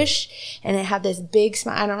yellowish. And it had this big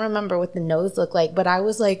smile. I don't remember what the nose looked like, but I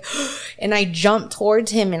was like, and I jumped towards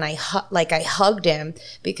him, and I hugged him,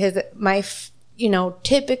 because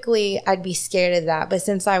typically I'd be scared of that. But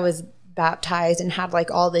since I was baptized and had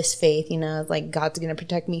like all this faith, like God's gonna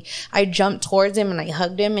protect me, I jumped towards him and I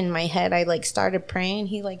hugged him. In my head, I like started praying.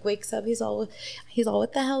 He like wakes up, he's all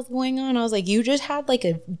what the hell's going on? I was like, you just had like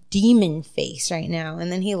a demon face right now.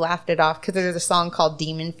 And then he laughed it off, because there's a song called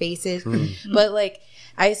Demon Faces. But like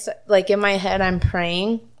I like in my head I'm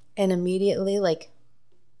praying, and immediately like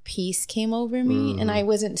peace came over me, and I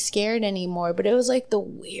wasn't scared anymore. But it was like the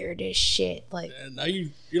weirdest shit. Like, and now you're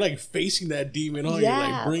like facing that demon, huh?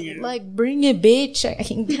 Yeah, you're like, bring it, bitch. I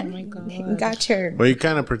got your. Well, you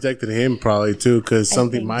kind of protected him probably too, because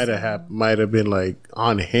something might have been like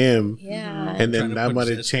on him. Yeah, and then that might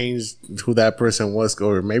have changed who that person was,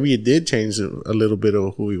 or maybe it did change a little bit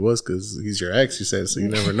of who he was, because he's your ex, you said, so you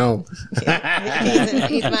never know.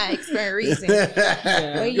 He's my ex for a reason.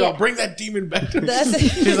 Yo, bring that demon back to me.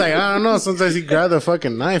 She's like, I don't know. Sometimes he grabbed a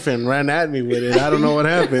fucking knife and ran at me with it. I don't know what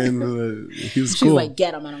happened. He was cool. She's like,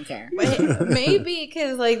 get him. I don't care. Maybe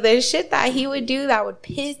because like the shit that he would do that would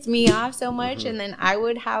piss me off so much, and then I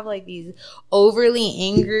would have like these overly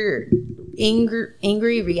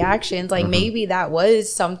angry reactions. Like maybe that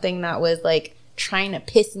was something that was like trying to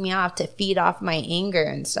piss me off to feed off my anger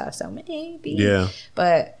and stuff. So maybe, yeah.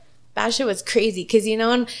 But that shit was crazy, because in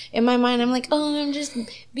my mind I'm like, oh, I'm just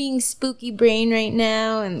being spooky brain right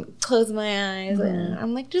now, and close my eyes, and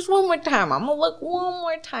I'm like, just one more time, I'm gonna look one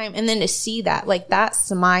more time. And then to see that, like, that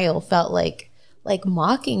smile felt like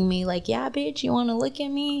mocking me, like, yeah, bitch, you want to look at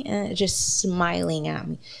me? And just smiling at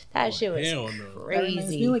me. That shit was crazy. That reminds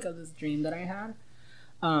me like of this dream that I had,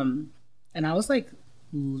 and I was like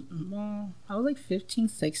 15,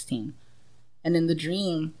 16, and in the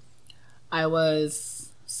dream I was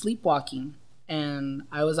sleepwalking, and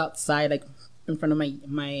I was outside, like in front of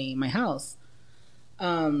my house,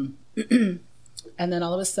 and then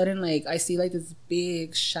all of a sudden, like, I see like this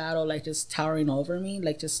big shadow, like, just towering over me,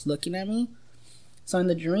 like, just looking at me. So in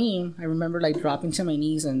the dream, I remember like dropping to my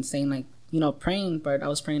knees and saying, like, praying, but I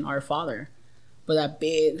was praying Our Father. But that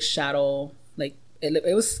big shadow, like,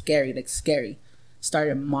 it was scary, like scary,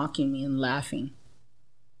 started mocking me and laughing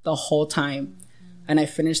the whole time. And I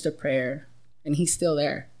finished the prayer, and he's still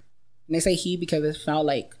there. And I say he because it felt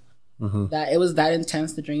like that it was that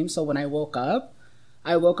intense, the dream. So when I woke up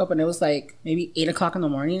and it was like maybe 8 o'clock in the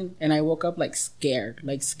morning, and I woke up like scared.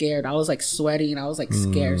 I was like sweating, I was like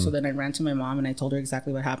scared. So then I ran to my mom and I told her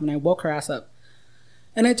exactly what happened. I woke her ass up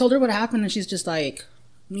and I told her what happened, and she's just like,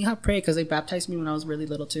 Mija, pray, because they baptized me when I was really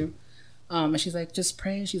little too. And she's like, just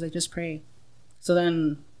pray. She's like, just pray. So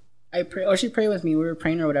then I pray, or she prayed with me. We were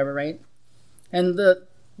praying or whatever, right? And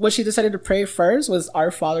what she decided to pray first was Our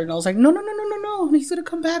Father, and I was like, no, he's gonna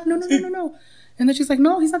come back, no. And then she's like,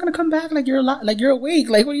 no, he's not gonna come back, like, you're alive, like, you're awake,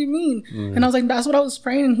 like, what do you mean? And I was like, that's what I was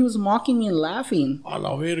praying, and he was mocking me and laughing. A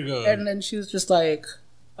la verga. And then she was just like,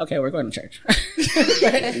 okay, we're going to church. But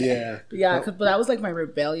that was like my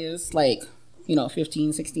rebellious, like,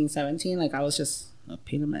 15, 16, 17, like, I was just a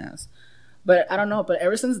pain in the ass. But I don't know, but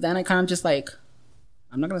ever since then I kind of just like,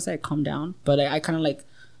 I'm not gonna say I calmed down, but I kind of like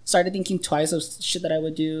started thinking twice of shit that I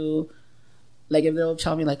would do. Like if they'll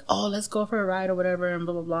tell me like, oh, let's go for a ride or whatever, and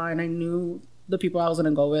blah blah blah, and I knew the people I was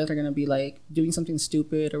gonna go with are gonna be like doing something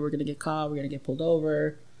stupid, or we're gonna get caught, we're gonna get pulled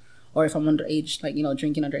over, or if I'm underage, like, you know,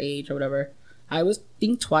 drinking underage or whatever, I would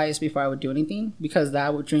think twice before I would do anything, because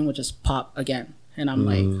that dream would just pop again, and I'm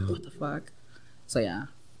like, what the fuck? So yeah,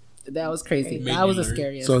 that was crazy. That was the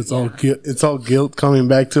scariest. So it's all guilt coming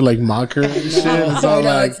back to like mocker and shit. It's all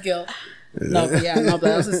like it's guilt. No, but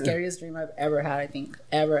that was the scariest dream I've ever had. I think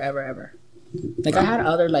ever. Like I had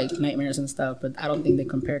other like nightmares and stuff, but I don't think they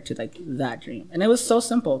compared to like that dream. And it was so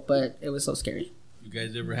simple, but it was so scary. You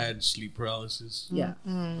guys ever had sleep paralysis? Yeah.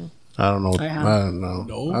 I don't know. I don't know.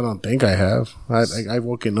 No? I don't think I have. I've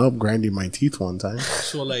woken up grinding my teeth one time.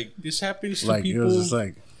 So like this happens to Like people. it was just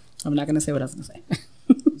like, I'm not gonna say what I was gonna say.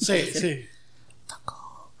 Say it.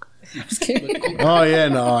 I'm just kidding. oh yeah,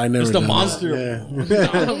 no, I never. It's the done that. monster. Yeah.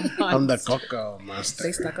 I'm the cocoa monster.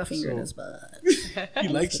 They stuck a finger in his butt. He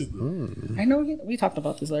likes it. I know we talked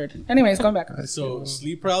about this already. Anyways, going back. So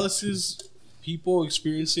sleep paralysis, people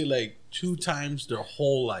experience it like 2 times their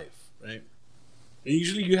whole life, right? And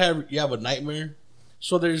usually you have a nightmare.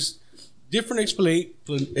 So there's different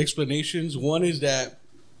explanations. One is that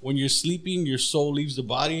when you're sleeping, your soul leaves the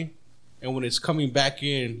body, and when it's coming back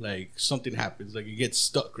in, like something happens, like it gets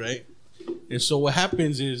stuck, right? And so what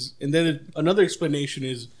happens is, and then another explanation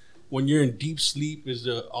is when you're in deep sleep is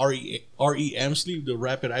the REM sleep, the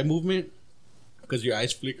rapid eye movement, because your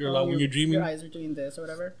eyes flicker a lot when you're dreaming. Your eyes are doing this or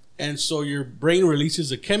whatever. And so your brain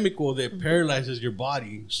releases a chemical that paralyzes your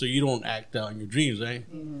body, so you don't act out in your dreams, right?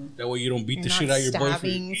 That way you don't beat the shit out of your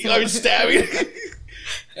boyfriend. You're not stabbing.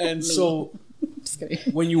 And so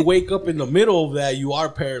when you wake up in the middle of that, you are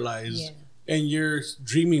paralyzed, and you're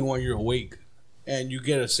dreaming when you're awake, and you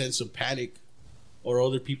get a sense of panic. Or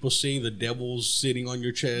other people say the devil's sitting on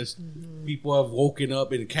your chest. People have woken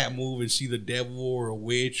up and can't move and see the devil or a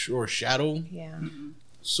witch or a shadow. Yeah.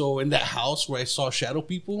 So in that house where I saw shadow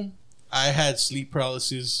people, I had sleep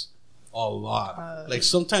paralysis a lot. Like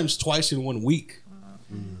sometimes twice in 1 week.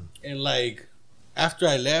 And like after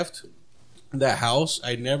I left that house,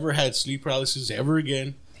 I never had sleep paralysis ever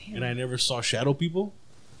again. And I never saw shadow people.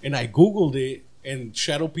 And I Googled it, and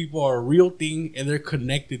shadow people are a real thing, and they're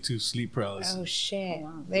connected to sleep paralysis. Oh shit!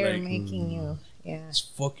 They were making you. Yeah. It's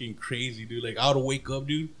fucking crazy, dude. Like I would wake up,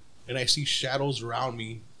 dude, and I see shadows around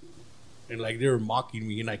me, and like they were mocking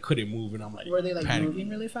me, and I couldn't move, and I'm like, were they like panicking. moving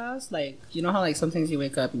really fast? Like, you know how like sometimes you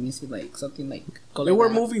wake up and you see like something like go They like were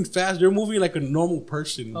that? moving fast. They're moving like a normal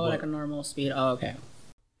person. Oh, like a normal speed. Oh, okay.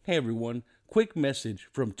 Hey everyone, quick message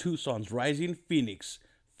from Tucson's Rising Phoenix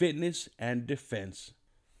Fitness and Defense.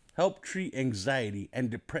 Help treat anxiety and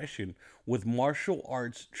depression with martial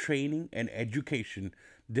arts training and education.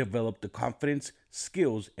 Develop the confidence,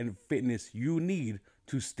 skills, and fitness you need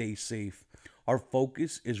to stay safe. Our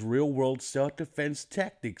focus is real-world self-defense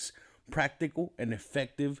tactics, practical and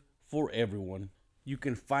effective for everyone. You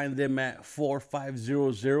can find them at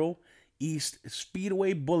 4500 East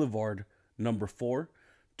Speedway Boulevard, number 4,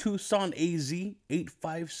 Tucson, AZ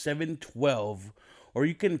 85712, or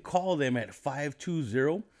you can call them at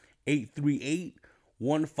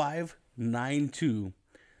 520-838-1592.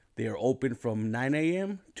 They are open from 9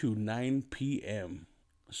 a.m. to 9 p.m.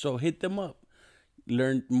 So hit them up.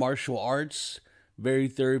 Learn martial arts, very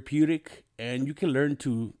therapeutic, and you can learn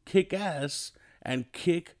to kick ass and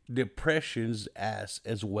kick depression's ass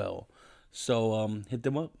as well. So hit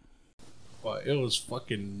them up. Wow, it was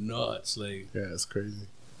fucking nuts. Like, yeah, it's crazy.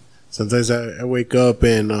 Sometimes I wake up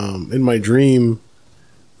and in my dream,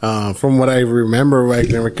 from what I remember, what I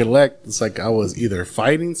can recollect, it's like I was either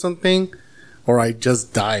fighting something or I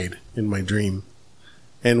just died in my dream.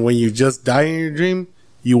 And when you just die in your dream,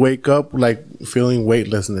 you wake up like feeling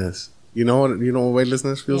weightlessness. You know what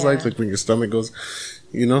weightlessness feels like? Like when your stomach goes,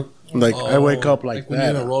 you know? Like I wake up like when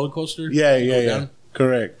that. you're in a roller coaster? Yeah.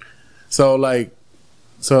 Correct. So I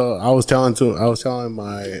was telling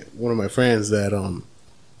one of my friends that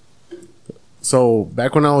so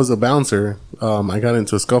back when I was a bouncer, I got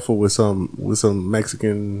into a scuffle with some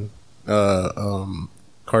Mexican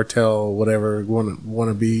cartel, whatever,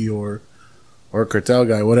 wanna be or cartel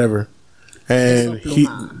guy, whatever. And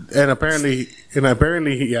apparently,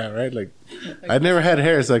 yeah, right. Like, I never had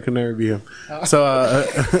hair, so I could never be him.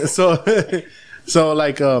 So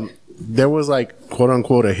there was like quote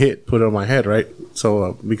unquote a hit put on my head, right?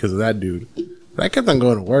 So because of that dude, but I kept on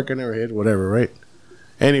going to work. I never hit, whatever, right?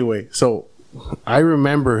 Anyway, so I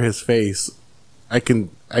remember his face. I can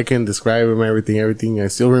describe him, everything. I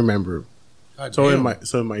still remember. So in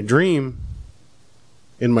my dream,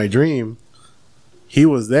 he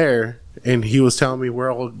was there. And he was telling me,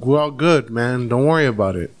 we're all good, man. Don't worry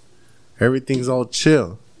about it. Everything's all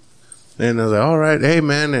chill. And I was like, all right, hey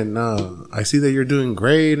man, and I see that you're doing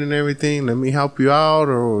great and everything. Let me help you out,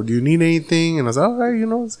 or do you need anything? And I was like, all right, you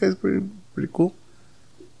know, this guy's pretty cool.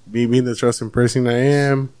 Me being the trusting person I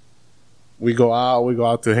am, we go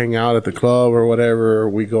out to hang out at the club or whatever.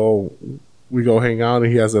 We go hang out,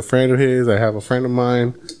 and he has a friend of his. I have a friend of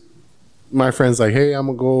mine. My friend's like, hey, I'm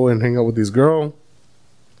gonna go and hang out with this girl.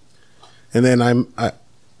 And then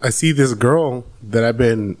I see this girl that I've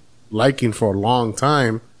been liking for a long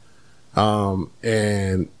time.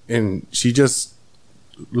 And she just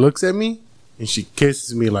looks at me and she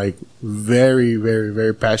kisses me, like very, very,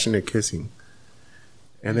 very passionate kissing.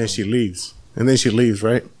 And then she leaves.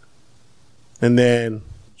 Right? And then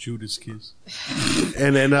Judas kiss.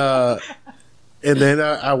 And then I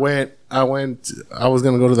was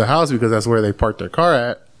gonna go to the house because that's where they parked their car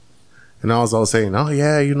at. And I was all saying, oh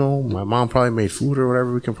yeah, you know, my mom probably made food or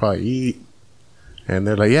whatever, we can probably eat. And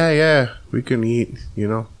they're like, yeah, we can eat, you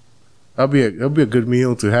know. That'll be a good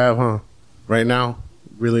meal to have, huh? Right now,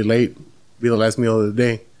 really late, be the last meal of the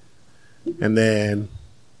day. And then,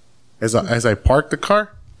 as I park the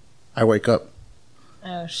car, I wake up.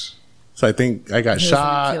 Oh, so I think I got He was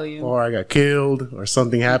shot, gonna kill you. or I got killed, or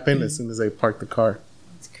something happened as soon as I parked the car.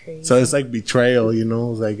 That's crazy. So it's like betrayal, you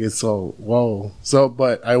know. It's like it's so whoa. So,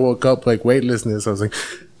 but I woke up like weightlessness. I was like,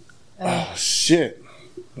 oh shit,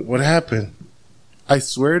 what happened? I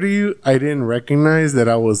swear to you, I didn't recognize that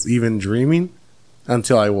I was even dreaming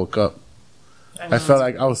until I woke up. I felt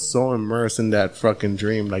like I was so immersed in that fucking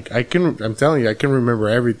dream. Like I'm telling you, I can remember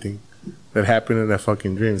everything that happened in that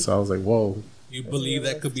fucking dream. So I was like, whoa. You believe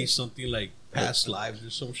that could be something like past lives or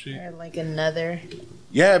some shit? Or like another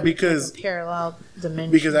Yeah, because parallel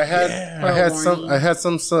dimension. because I had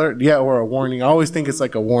some sort or a warning. I always think it's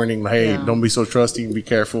like a warning. Like, hey, don't be so trusting. Be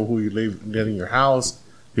careful who you live in your house.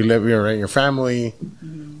 You live in your family.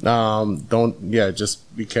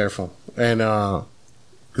 Just be careful. And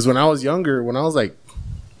because when I was younger, when I was like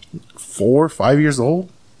 4 or 5 years old,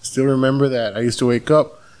 still remember that I used to wake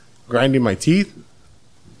up grinding my teeth.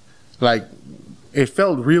 Like it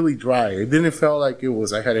felt really dry. It didn't feel like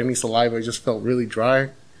I had any saliva. It just felt really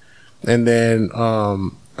dry. And then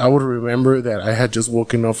I would remember that I had just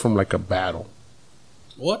woken up from like a battle.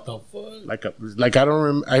 What the fuck?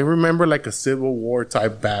 I remember like a Civil War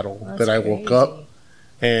type battle that I woke up,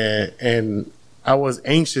 and I was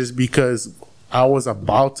anxious because I was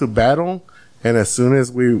about to battle, and as soon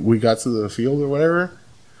as we got to the field or whatever,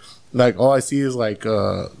 like all I see is like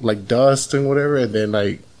dust and whatever, and then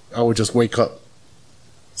like I would just wake up.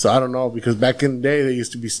 So I don't know, because back in the day they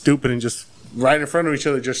used to be stupid and just right in front of each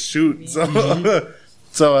other just shoot. So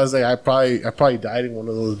so I was like, I probably died in one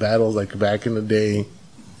of those battles like back in the day.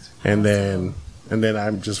 And then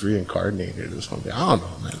I'm just reincarnated or something. I don't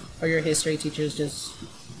know, man. Or your history teachers just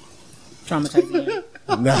traumatizing you.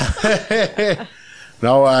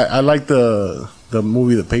 No, I like the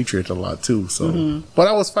movie The Patriot a lot too. So, but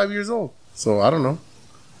I was 5 years old, so I don't know.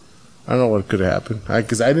 I don't know what could have happened.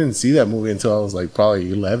 Because I didn't see that movie until I was like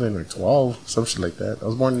probably 11 or 12, some shit like that. I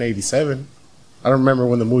was born in '87. I don't remember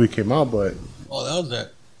when the movie came out, but that was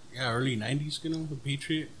that early '90s, you know, The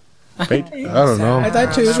Patriot. I don't know. I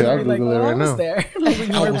thought you Shit, I'll were like, Google it right I was now. there. Like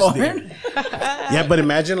when you were born. Yeah, but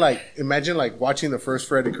imagine like watching the first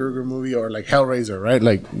Freddy Krueger movie or like Hellraiser, right?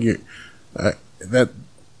 Like that.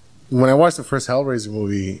 When I watched the first Hellraiser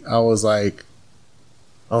movie, I was like,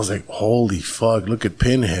 holy fuck! Look at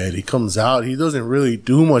Pinhead. He comes out. He doesn't really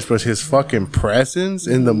do much, but his fucking presence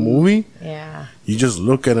in the movie. Yeah. You just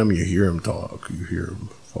look at him. You hear him talk. You hear him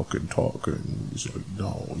fucking talking. He's like,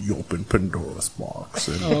 no, you open Pandora's box.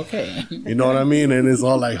 And, Okay. you know what I mean? And it's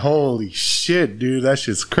all like, holy shit, dude, that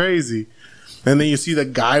shit's crazy. And then you see the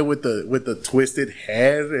guy with the twisted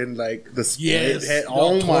head and like the split head.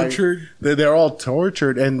 Oh my! Tortured. They're all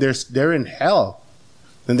tortured, and they're in hell,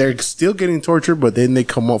 and they're still getting tortured. But then they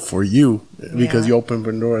come up for you because you open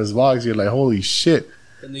Pandora's box. You're like, holy shit!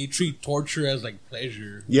 And they treat torture as like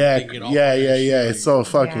pleasure. Yeah, They get off yeah. that shit, It's so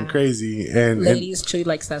fucking crazy. And Ladies, Chewy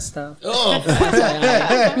likes that stuff.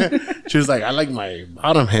 she was like, I like my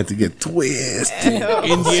bottom head to get twisted.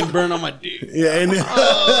 Indian burn on my dick. Yeah, and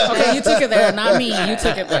Okay, you took it there, not me. You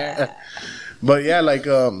took it there. but yeah, like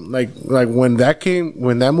when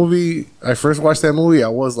that movie, I first watched that movie, I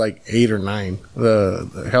was like 8 or 9,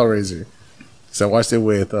 the Hellraiser. So I watched it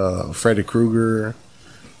with Freddy Krueger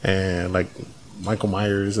and like Michael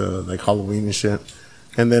Myers, like Halloween and shit.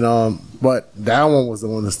 And then, but that one was the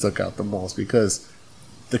one that stuck out the most because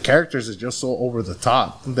the characters are just so over the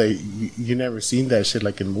top. You never seen that shit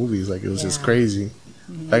like in movies. Like it was just crazy.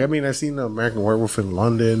 Like I mean, I've seen the American Werewolf in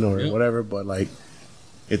London or whatever, but like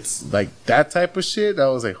it's like that type of shit. I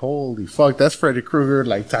was like, holy fuck, that's Freddy Krueger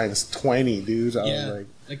like times 20, dude. I Yeah. was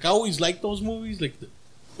like, I always liked those movies.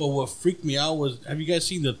 But what freaked me out was, have you guys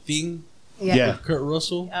seen The Thing? Yeah. With Kurt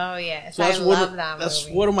Russell. Oh yes, So I that's love that movie. That's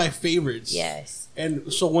one of my favorites. Yes.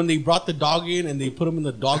 And so when they brought the dog in and they put him in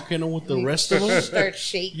the dog kennel with the rest of them, Start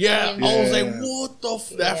shaking. yeah, and I was shit. like, what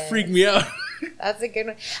the? That Yeah. freaked me out. That's a good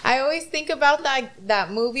one. I always think about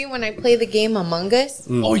that movie when I play the game Among Us.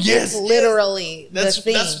 Oh yes, It's literally that's the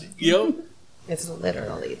thing. that's yo. It's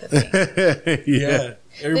literally the thing. Yeah,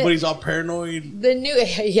 everybody's all paranoid. The new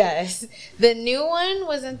yes, the new one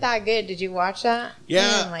wasn't that good. Did you watch that? Yeah,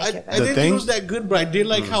 didn't like it I that didn't much. think it was that good, but I did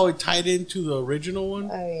like how it tied into the original one.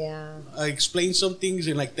 Oh yeah, I explained some things,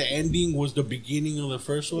 and like the ending was the beginning of the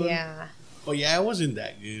first one. yeah. But yeah, it wasn't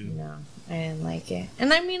that good. No, I didn't like it.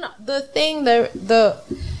 And I mean the thing the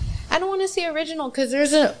I don't want to say original because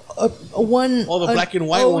there's a one. Oh, the an black and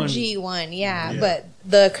white OG one, yeah. But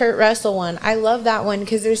the Kurt Russell one, I love that one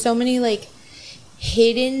because there's so many like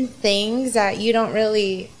hidden things that you don't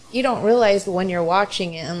realize when you're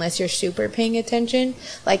watching it unless you're super paying attention.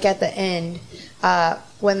 Like at the end,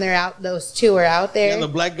 when they're out, those two are out there. Yeah, the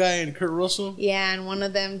black guy and Kurt Russell. Yeah, and one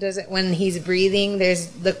of them does it when he's breathing. There's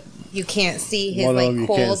you can't see his One of them like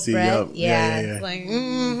you can't cold see, breath. yup. Yeah, Yeah. it's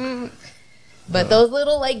like. But those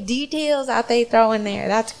little like details that they throw in there,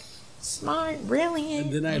 that's smart,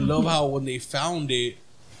 brilliant. And then I love how when they found it,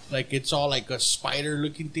 like it's all like a spider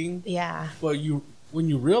looking thing. Yeah, But when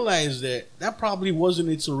you realize that probably wasn't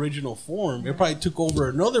its original form, it probably took over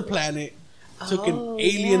another planet, took Oh, an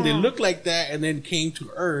alien yeah. that looked like that, and then came to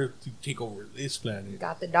Earth to take over this planet.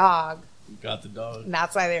 got the dog. Got the dog. And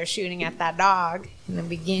that's why they were shooting at that dog in the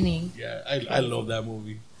beginning. Yeah, I love that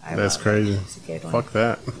movie. that's crazy. It's a good one. Fuck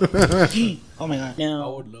that. Oh my god. I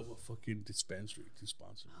No. would love a fucking dispensary to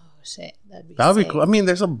sponsor. Oh shit, that'd be. That would be sick. cool. I mean,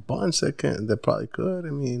 there's a bunch that probably could. I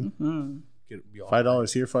mean, Get, be all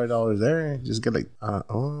 $5 here, $5 there. Just get like, I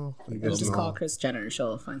guess Just no. call Kris Jenner.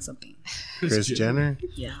 She'll find something. Kris Jenner.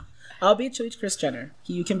 Yeah. I'll be Kris Jenner.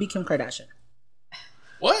 You can be Kim Kardashian.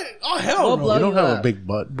 What? Oh hell We'll no! blow You don't you have up. a big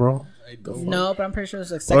butt, bro. I don't. No, but I'm pretty sure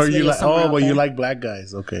there's like sex Or you videos like? somewhere Oh, out but you there. like black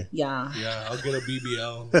guys? Okay. Yeah. Yeah, I'll get a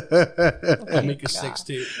BBL. I'll make a sex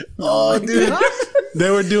tape. Oh, dude. They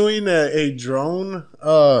were doing a drone.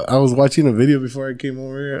 I was watching a video before I came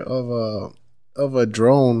over here of a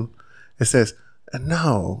drone. It says, and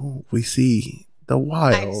now we see the I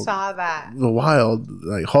wild, saw that.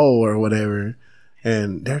 like hoe or whatever.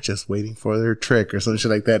 And they're just waiting for their trick or some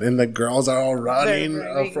shit like that. And the girls are all running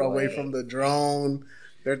running away away. from the drone.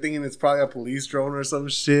 They're thinking it's probably a police drone or some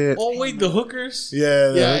shit. Oh wait, the hookers. Yeah,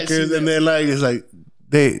 the Yeah, I hookers, see and that. then like it's like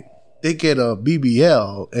they get a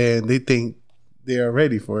BBL and they think they are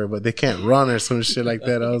ready for it, but they can't run or some shit like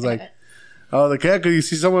that. I was like, yeah, because you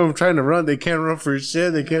see someone trying to run, they can't run for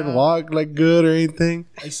shit, they can't walk like good or anything.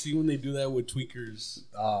 I see when they do that with tweakers.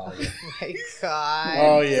 Oh, Oh my god.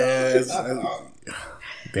 oh yeah,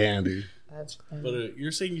 damn, dude. That's funny. But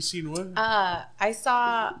you're saying you seen what? I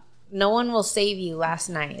saw No One Will Save You last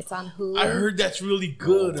night. It's on Hulu. I heard that's really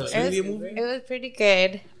good. it Alien was, movie. it was pretty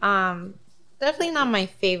good. Definitely not my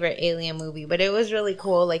favorite Alien movie, but it was really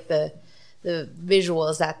cool. Like the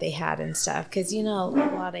visuals that they had and stuff. Because you know,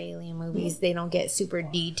 a lot of Alien movies they don't get super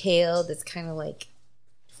detailed. It's kind of like,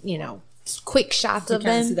 you know, quick shots You of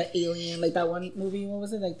can't see them. the alien, like that one movie. What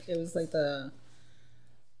was it? Like it was like the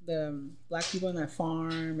black people in that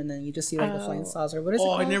farm, and then you just see like the flying saucer. What is it Oh,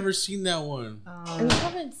 called? I never seen that one. I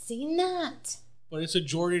haven't seen that But it's a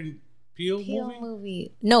Jordan Peele Peele movie.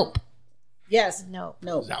 movie. Nope. Yes. Nope.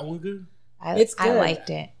 No. Is that one good? It's I good. liked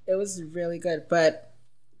it. It was really good, but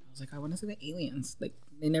I was like, I want to see the aliens. Like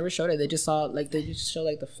they never showed it. They just saw like they just showed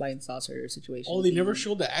like the flying saucer situation. Oh, they never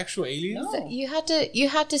showed the actual alien. No. So you had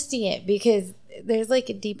to see it because there's like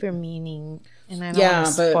a deeper meaning, and I don't Yeah,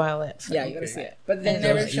 want to but- spoil it. For Yeah, you you. gotta see it. But they And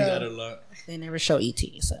never I see that a show. lot. They never show ET.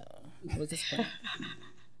 So it was disappointing.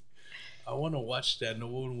 I want to watch that. No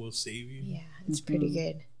One Will Save You. Yeah, it's pretty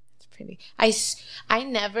good. It's pretty. I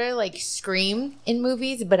never like scream in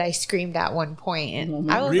movies, but I screamed at one point,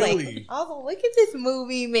 and I was Really? like, "Oh, look at this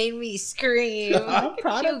movie! Made me scream." I'm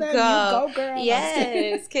proud of You them. You go, girl.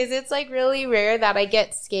 Yes, because it's like really rare that I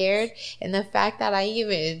get scared, and the fact that I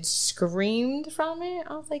even screamed from it,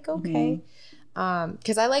 I was like, okay.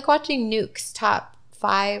 Because I like watching Nuke's top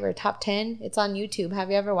 5 or top 10. It's on YouTube. Have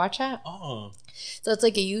you ever watched that? Oh, So it's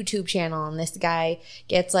like a YouTube channel, and this guy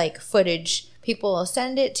gets like footage. People will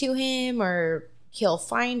send it to him, or he'll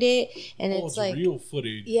find it, and oh, it's like real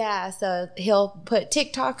footage. yeah. So he'll put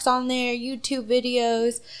TikToks on there, YouTube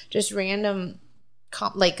videos, just random,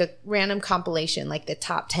 like a random compilation, like the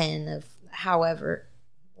top 10 of however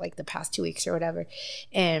like the past 2 weeks or whatever.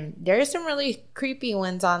 And there's some really creepy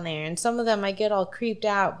ones on there. And some of them I get all creeped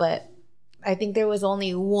out, but I think there was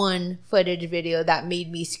only one footage video that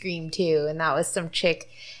made me scream too. And that was some chick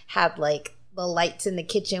had like the lights in the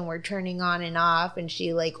kitchen were turning on and off, and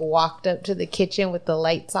she like walked up to the kitchen with the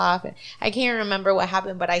lights off. And I can't remember what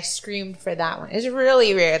happened, but I screamed for that one. It's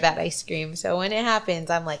really rare that I scream. So when it happens,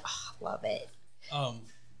 I'm like, oh, love it.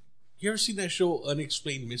 You ever seen that show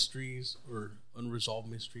Unexplained Mysteries or Unresolved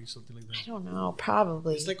Mysteries, something like that? I don't know,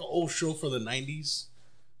 probably. It's like an old show for the 90s,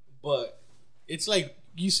 but it's like,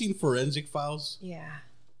 you seen Forensic Files? Yeah.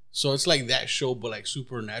 So it's like that show, but like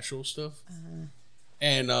supernatural stuff.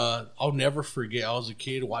 And I'll never forget, I was a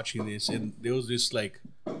kid watching this, and there was this like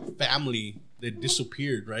family that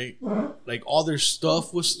disappeared, right? Like all their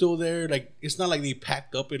stuff was still there. Like it's not like they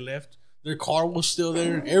packed up and left. Their car was still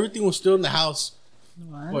there. Everything was still in the house.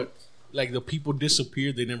 What? But like the people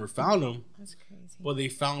disappeared. They never found them. That's crazy. But they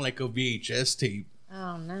found like a VHS tape.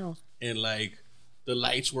 Oh, no. And like the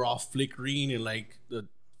lights were all flickering, and like the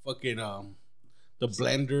fucking the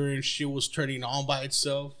blender and shit was turning on by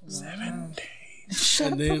itself. 7 days.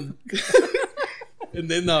 And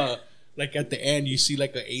then like at the end you see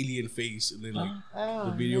like an alien face, and then like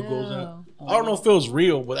the video goes out. I don't know if it was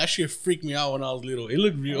real, but that shit freaked me out when I was little. It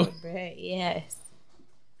looked real. Right, yes.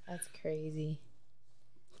 That's crazy.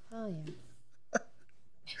 Oh yeah.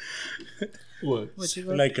 What?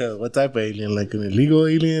 Like what type of alien? Like an illegal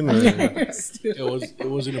alien? Or? It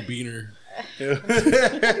wasn't a beaner.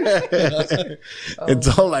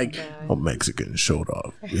 It's all like a Mexican showed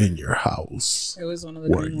up in your house. It was one of the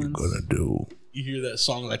What are green you ones. gonna do? You hear that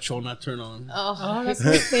song La Chona turn on? Oh, That's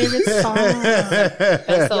my favorite song.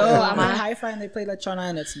 that's so Yo, I'm fun. on hi-fi and they play La Chona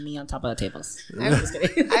and it's me on top of the tables. I'm- I'm just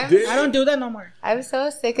kidding. I'm- I don't do that no more. I'm so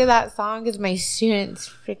sick of that song because my students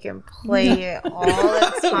freaking play it all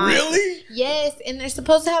the time. Really? Yes, and they're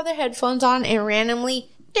supposed to have their headphones on, and randomly,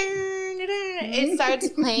 it starts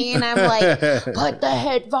playing, and I'm like, put the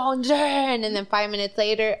headphones in, and then 5 minutes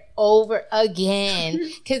later, over again,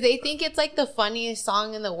 because they think it's like the funniest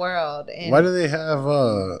song in the world. And Why do they have?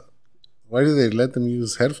 Why do they let them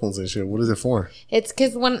use headphones and shit? What is it for? it's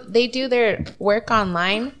because when they do their work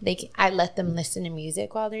online, I let them listen to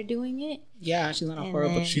music while they're doing it. Yeah, she's not a And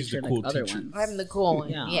horrible then- She's teacher the like cool other teacher. ones. I'm the cool one.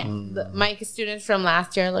 Yeah. Yeah. My students from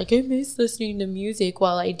last year are like, I miss listening to music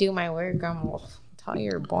while I do my work. I'm like, tell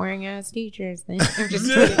your boring ass teachers then. I'm just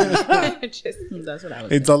kidding. That's what I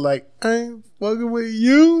was It's all like, I'm fucking with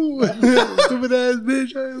you, stupid ass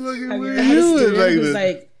bitch. I'm fucking Have you with ever had a you. student It's who's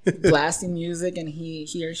like like blasting music and he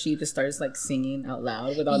or she just starts like singing out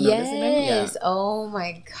loud without noticing them? Yes. Oh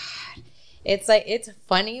my God. It's like, it's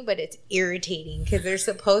funny, but it's irritating because they're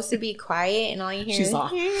supposed to be quiet and all you hear She's is,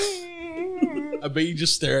 off. I bet you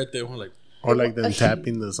just stare at them and like, or like them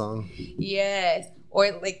tapping the song. yes. Or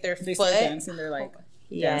like their They foot. start dancing. They're like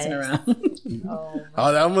Yes. dancing around. Oh,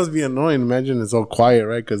 Oh, that must be annoying. Imagine it's all quiet,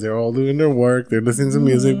 right? Because they're all doing their work. They're listening to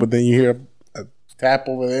music, but then you hear a tap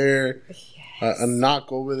over there, a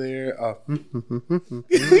knock over there.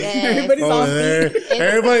 yes. Everybody's all Over there. beat.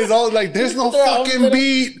 Everybody's all like, "There's no They're all fucking little-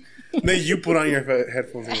 beat." Then you put on your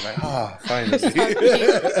headphones and you're like, "Ah, finally."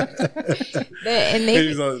 And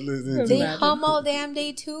He's all listening to they it. hum all damn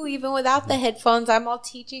day too, even without the headphones. I'm all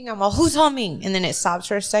teaching. I'm all, who's humming? And then it stops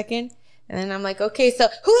for a second. And then I'm like, okay, so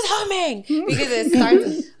who's humming? Because it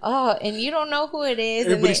starts, and you don't know who it is.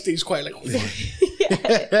 And everybody they- stays quiet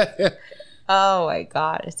like, oh my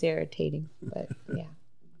God, it's irritating. But yeah.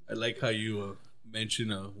 I like how you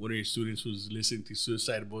mentioned one of your students was listening to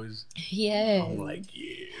Suicide Boys. Yeah. I'm like,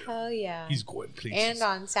 yeah, Hell yeah. he's going places. And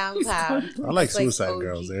on SoundCloud. I like It's Suicide OG.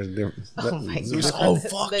 Girls. They're different. Oh my God. Oh,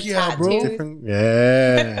 fuck The yeah, bro. tattoos. Different.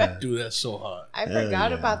 Yeah. Dude, that's so hot. I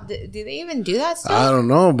forgot about do they even do that stuff? I don't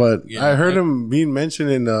know, but Yeah, I heard him being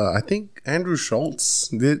mentioned in. I think Andrew Schultz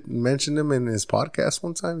did mention him in his podcast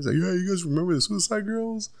one time. He's like, "Yeah, you guys remember the Suicide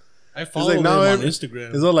Girls?" I It's follow like them now on every,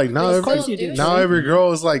 Instagram. It's all like now Of course every you do. now every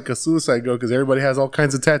girl is like a suicide girl because everybody has all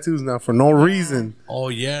kinds of tattoos now for no reason. Oh,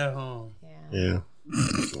 yeah, huh? Yeah.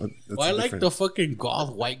 Well, I like the fucking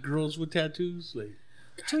goth white girls with tattoos. Like,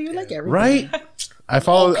 So you like everything. right. I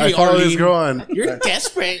follow Okay, this Arlene. girl on. you're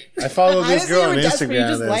desperate. I follow I this didn't say girl you on were desperate. You Instagram.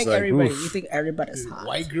 just That's like like, everybody. oof, You think everybody's hot.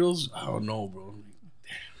 White girls? I don't know, bro.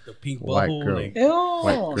 The pink White bubble. girl. Like, Ew.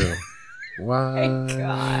 white girl. Why?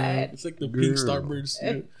 God. it's like the pink Girl. Starburst.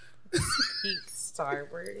 Pink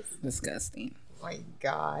Starburst. Disgusting. Oh my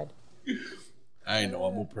God. I know,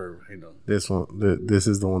 I'm a perv. I know. This one. This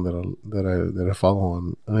is the one that I follow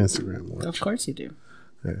on Instagram. Of course you do.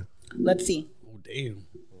 Yeah. Let's see. Oh, damn.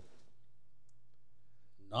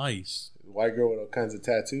 Nice. White girl with all kinds of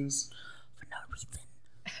tattoos. For no reason.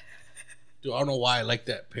 Dude, I don't know why I like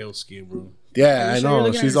that pale skin, bro. Yeah, Are I you sure you're know.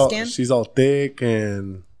 looking at She's her all skin? she's all thick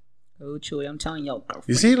and Oh, Chewy, I'm telling your girlfriend.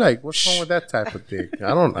 you see, like, what's wrong with that type of thick?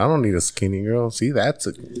 I don't need a skinny girl. See, that's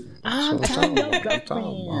a. I'm telling your I'm girlfriend.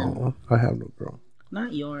 talking about. I have no girl.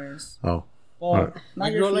 Not yours. Oh, Well, Alright. not My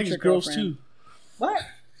your girl likes future girls girlfriend. too. What?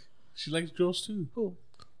 She likes girls too. Who?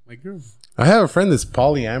 My girl. I have a friend that's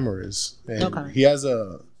polyamorous, and Okay. he has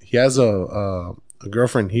a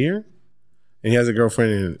girlfriend here, and he has a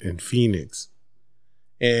girlfriend in Phoenix,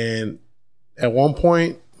 and at one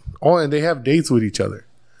point, and they have dates with each other.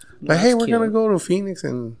 Like, hey, we're gonna go to Phoenix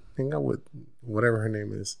and hang out with whatever her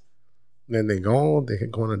name is. And then they go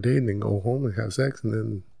on a date, and then go home and have sex, and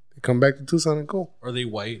then they come back to Tucson and go. Are they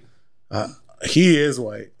white? He is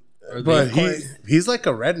white. Are But they he's like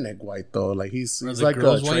a redneck white though. Like he's the like a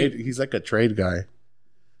girls trade. white? He's like a trade guy.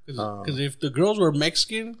 Because if the girls were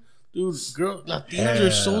Mexican, dude, Latinas Yeah,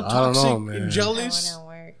 are so I don't know, toxic man. and That jealous. wouldn't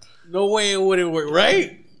work. No way it wouldn't work,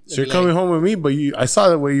 right? So you're coming home with me, but I saw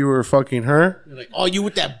the way you were fucking her. You're like, oh, you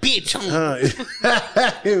with that bitch, huh?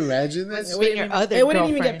 Imagine that. What's with your other It wouldn't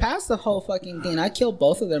even girlfriend? get past the whole fucking thing. I killed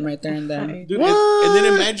both of them right there and then. Dude, and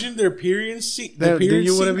then imagine their period scene. Then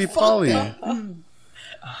you wouldn't be poly.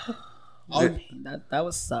 That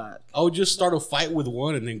was suck. I would just start a fight with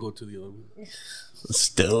one and then go to the other one.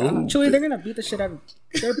 Still, Chewy, they're gonna beat the shit out of.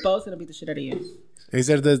 They're both gonna beat the shit out of you. he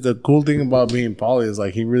said that the cool thing about being poly is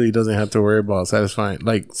like he really doesn't have to worry about satisfying.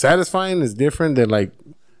 Like satisfying is different than like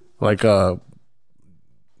how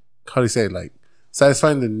do you say it? Like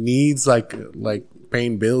satisfying the needs, like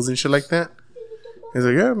paying bills and shit like that. He's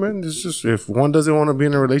like, yeah, man. It's just if one doesn't want to be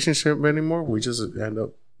in a relationship anymore, we just end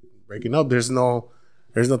up breaking up. There's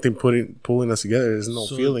nothing pulling us together. There's no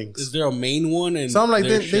So feelings. Is there a main one? And So I'm like,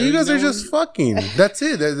 they're then you guys are sharing just that one? fucking. That's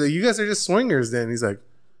it. You guys are just swingers. Then he's like,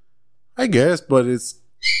 I guess, but it's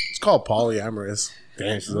called polyamorous.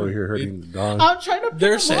 Damn, she's over here hurting the dog. I'm trying to.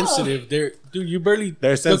 They're sensitive. Dude, you barely.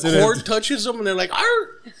 They're sensitive. The cord touches them and they're like, "Arr!"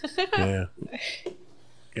 Yeah,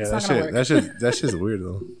 yeah. not gonna work. That shit's weird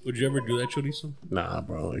though. Would you ever do that, Chorizo? Nah,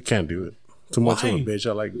 bro, I can't do it. Too much of a Why?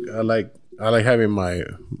 bitch. I like having my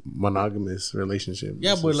monogamous relationship.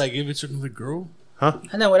 Yeah, This but is- like if it's another girl, huh?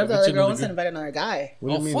 And then what if the If it's other girl another wants to girl- invite another guy? What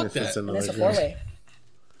do you Oh, mean fuck if it's that. And another it's a girl? 4-way.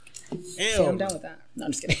 See, I'm ew. down with that. No,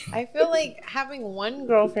 I'm just kidding. I feel like having one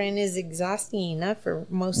girlfriend is exhausting enough for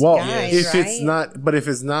most Well, guys, if right? it's not, but if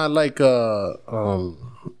it's not like you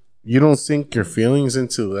don't sink your feelings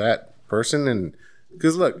into that person, and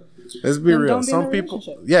because look, let's be Then real. don't be in Some a people,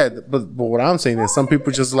 relationship. yeah, but what I'm saying is some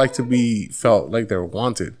people just like to be felt like they're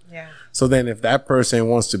wanted. Yeah. So then, if that person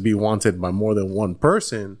wants to be wanted by more than one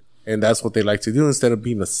person, and that's what they like to do, instead of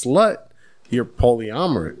being a slut, you're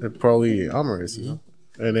polyamorous, you know,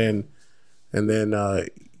 and then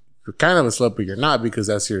you're kind of a slut, but you're not because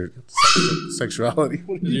that's your sexuality.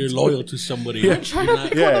 you're loyal to somebody. You're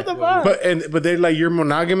not- Yeah, but they're like you're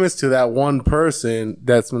monogamous to that one person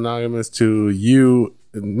that's monogamous to you,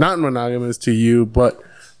 not monogamous to you, but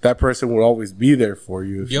that person will always be there for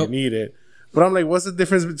you if you Yep. need it. But I'm like, what's the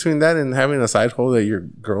difference between that and having a side hole that your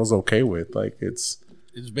girl's okay with? Like it's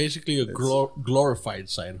basically a glorified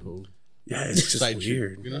side hoe. it's just Side chick,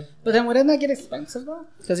 weird. you know? But then wouldn't that get expensive though?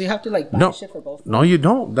 Because you have to like buy No. shit for both. No, you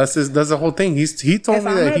don't. That's the whole thing. He told If me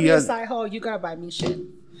I'm that gonna he be has. a side hoe, you gotta buy me shit.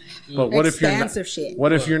 But what if you're not? Expensive shit.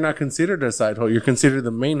 What if you're not considered a side hoe? You're considered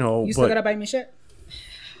the main hoe. You still But gotta buy me shit.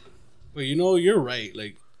 But you know, you're right.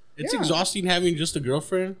 Like it's Yeah. exhausting having just a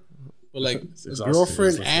girlfriend. But like a exhausting.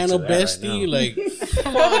 girlfriend Just and a listen to that right bestie,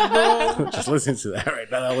 now. like fuck, bro. just listen to that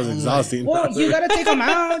right now. That was exhausting. Well, you gotta take them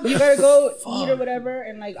out. You gotta go eat or whatever.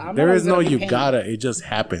 And like, I'm There not is no gonna be you paying. gotta. It just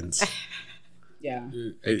happens. Yeah.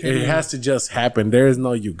 It has to just happen. There is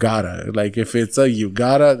no you gotta. Like if it's a you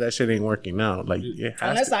gotta, that shit ain't working out. Like it has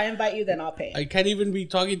Unless to. I invite you, then I'll pay. I can't even be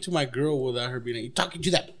talking to my girl without her being like, "You talking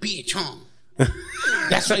to that bitch, huh?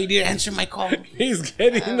 That's why you didn't answer my call." He's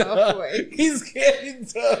getting for it. he's getting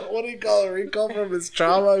what do you call it? Recall from his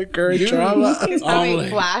trauma, current trauma. He's I'm having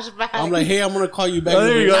like- flashbacks. I'm like, "Hey, I'm gonna call you back." Oh, in a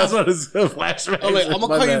there you bit." go. That's what it's a flashback. I'm like, "I'm gonna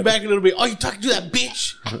My call you bad. back in a little bit." "Oh, you talking to that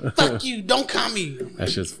bitch? Fuck you! Don't call me."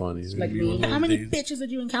 That's just funny. Like me. How many bitches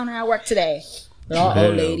did you encounter at work today? They're all Hell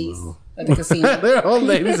old ladies no. at the casino. They're old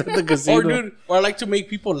ladies at the casino. Or dude, or I like to make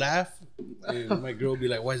people laugh. And my girl be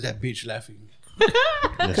like, "Why is that bitch laughing?"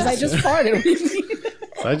 Because I just farted.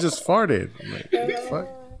 I just farted. I'm like, fuck.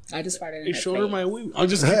 I just farted. They In her showed her face. my wee. I'm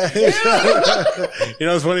just kidding. You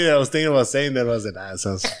know, it's funny that I was thinking about saying that. I was like, nah, it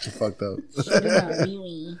sounds too fucked up.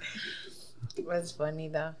 That's funny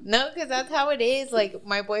though. No, because that's how it is. Like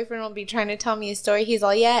my boyfriend will be trying to tell me a story. He's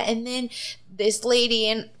all, yeah, and then this lady,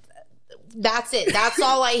 and that's it. That's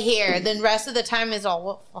all I hear. The rest of the time is all,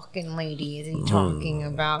 what fucking lady is he talking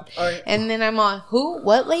about? And then I'm on, who?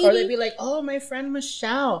 What lady? Or they'd be like, oh, my friend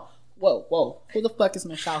Michelle. Whoa. Who the fuck is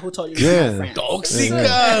Michelle? Who told you to Yeah. be my friend?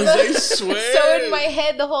 Toxicas, I swear. So in my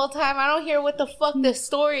head the whole time, I don't hear what the fuck the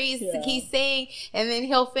story is he's saying. And then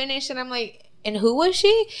he'll finish and I'm like, and who was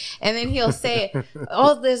she? And then he'll say,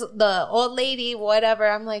 oh, this the old lady, whatever.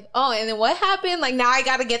 I'm like, oh, and then what happened? Like, now I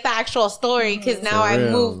got to get the actual story because now I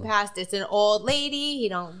moved past it's an old lady. He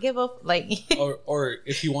don't give a, like. or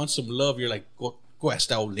if you want some love, you're like, go ask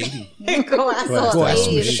that old lady. Go ask the old Go ask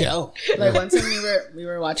lady. Michelle. Like one time we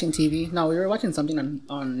were watching TV. No, we were watching something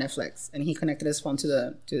on Netflix, and he connected his phone to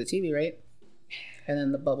the TV, right? And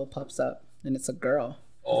then the bubble pops up, and it's a girl.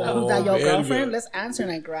 Oh, Is that your man, girlfriend? good. Let's answer.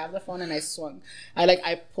 And I grabbed the phone and I swung.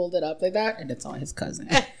 I pulled it up like that, and it's on his cousin.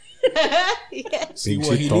 Yes. See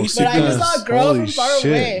what he needs to But I do. just saw a girl Holy from far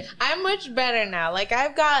shit. away. I'm much better now. Like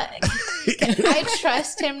I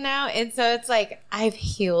trust him now. And so it's like, I've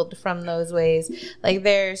healed from those ways. Like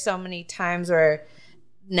there are so many times where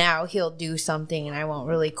now he'll do something and I won't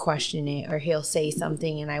really question it, or he'll say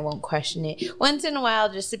something and I won't question it. Once in a while,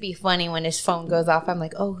 just to be funny, when his phone goes off, I'm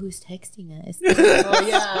like, oh, who's texting us? Oh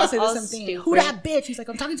yeah, I'll say the All same thing. stupid. Who that bitch? He's like,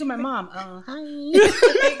 I'm talking to my mom. Hi.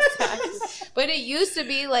 Exactly. But it used to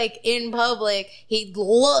be like in public, he'd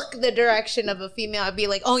look the direction of a female. I'd be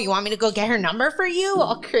like, oh, you want me to go get her number for you?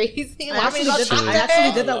 All crazy. I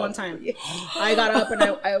actually did that one time. I got up and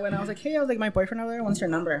I was like, hey, I was like, my boyfriend over there wants your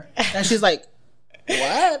number. And she's like,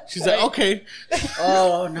 what? She's like, okay.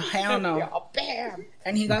 Oh no, hell no. Bam.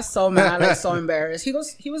 And he got so mad, like so embarrassed. He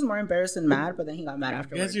was more embarrassed than mad, but then he got mad You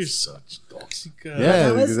afterwards. guys are such toxicas. Yeah,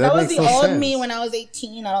 that was that the makes no old sense. me when I was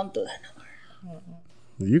 18. I don't do that no more.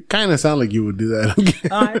 You kind of sound like you would do that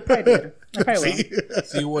again. I probably did. I probably will.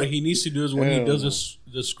 See, what he needs to do is when he does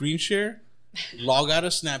the screen share, log out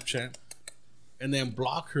of Snapchat, and then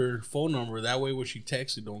block her phone number. That way, when she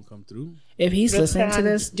texts, it don't come through. If he's listening to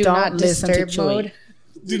this, do don't not listen to disturb mode.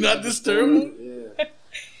 Chewy. Do not disturb.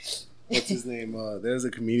 What's his name? There's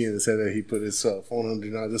a comedian that said that he put his phone on Do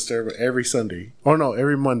Not Disturb every Sunday. Or no,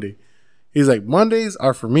 every Monday. He's like, Mondays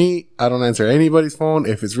are for me. I don't answer anybody's phone.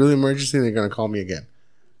 If it's really emergency, they're going to call me again.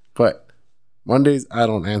 But Mondays, I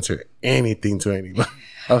don't answer anything to anybody.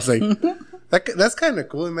 I was like, that's kind of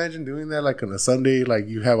cool. Imagine doing that like on a Sunday. Like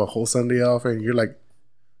you have a whole Sunday off and you're like,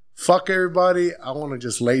 fuck everybody. I want to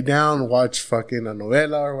just lay down, watch fucking a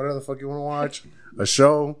novela or whatever the fuck you want to watch. A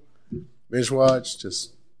show, binge watch,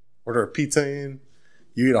 just order a pizza in.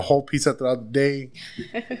 You eat a whole pizza throughout the day,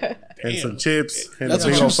 and some chips. And That's a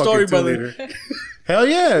a big true old story, fucking brother. 2 liter. Hell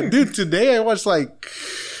yeah, dude! Today I watched like,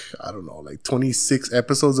 I don't know, like 26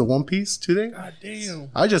 episodes of One Piece today. God damn.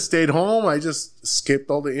 I just stayed home. I just skipped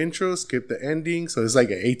all the intros, skipped the ending. So it's like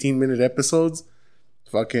 18-minute episodes.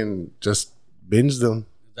 Fucking just binged them.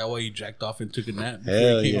 That way you jacked off and took a nap. before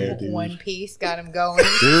Hell you came yeah, home. dude. One Piece got him going.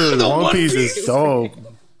 Dude, the One Piece is dope.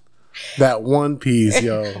 That One Piece,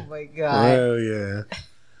 yo. Oh my god. Hell yeah.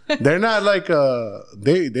 They're not like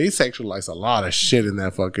they sexualize a lot of shit in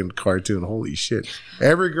that fucking cartoon. Holy shit.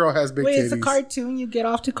 Every girl has big Wait, titties. it's a cartoon. You get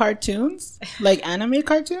off to cartoons? Like anime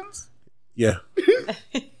cartoons? Yeah.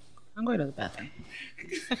 I'm going to the bathroom.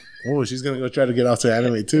 Oh, she's gonna go try to get off to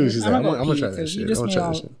anime too. She's like, I'm gonna try that shit. I'm gonna try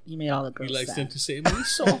that shit. You made all the He girls likes them sad. to say, "Me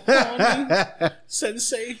so horny,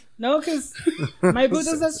 sensei." No, because my boo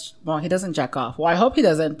does that. Well, he doesn't jack off. Well, I hope he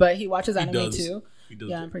doesn't, but he watches anime does. too. He does.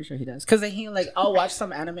 Yeah, I'm pretty sure he does. Because then he like, I'll watch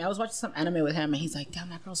some anime. I was watching some anime with him, and he's like, "Damn,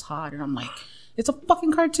 that girl's hot," and I'm like, "It's a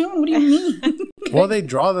fucking cartoon. What do you mean?" Well, they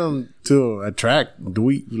draw them to attract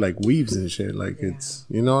like weaves and shit. Like it's,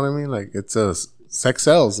 you know what I mean? Like it's a sex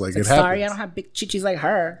sells. Like it happens. Sorry, I don't have big chichis like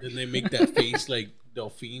her. Then they make that face like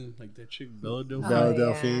Delphine, like that chick Bella Delphine. Belle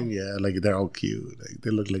Delphine, yeah, like they're all cute. Like they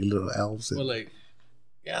look like little elves. Well, like,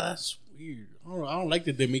 yeah, that's weird. I don't like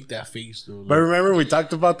that they make that face though. But remember, we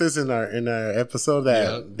talked about this in our episode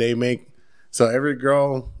that they make. So every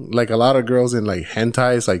girl, like a lot of girls in like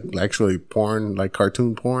hentais, like actually porn, like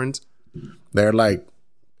cartoon porns, they're like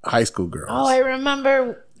high school girls. Oh, I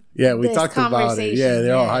remember. Yeah, we this talked about it. Yeah,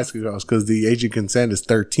 they're all high school girls because the age of consent is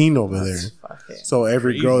 13 over there. So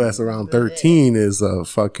every girl that's around 13 is a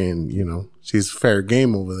fucking, you know, she's fair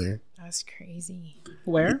game over there. That's crazy.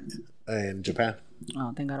 Where? In Japan.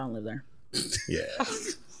 Oh, thank God I don't live there. Yeah.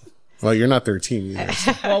 Well, you're not 13 either.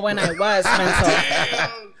 So. Well, when I was,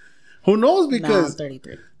 Spencer. Who knows? No, I'm Because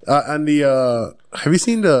 33. and the have you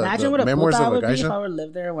seen the Imagine what a Memoirs puta I of a would be if I Geisha? would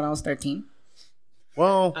live there when I was 13.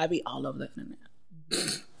 Well, I'd be all over the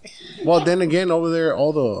internet. Well, then again, over there,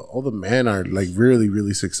 all the men are like really,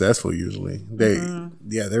 really successful. Usually,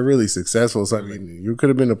 they're really successful. So I mean, you could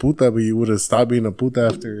have been a puta, but you would have stopped being a puta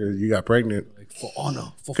after you got pregnant. Like for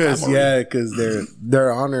honor, for Because family.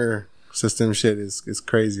 their honor system shit is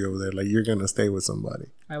crazy over there. Like you're gonna stay with somebody.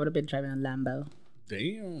 I would have been driving a Lambo.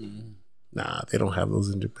 Damn. Nah, they don't have those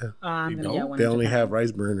in Japan. I'm gonna get one. They in only Japan. have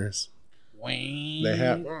rice burners. They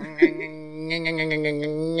have. But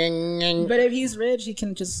if he's rich, he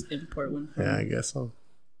can just import one. Yeah, I guess so.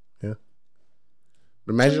 Yeah.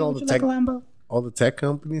 Imagine all Would the you like tech, a Lambo? all the tech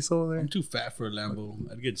companies over there. I'm too fat for a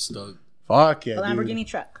Lambo. I'd get stuck. Fuck yeah, A Lamborghini dude.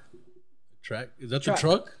 truck. Track? Is that the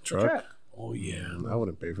truck? Truck. Oh yeah. I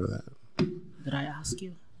wouldn't pay for that. Did I ask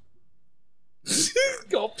you?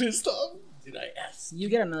 All pissed off. Did I ask? You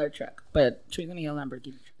get another truck, but she's gonna get a Lamborghini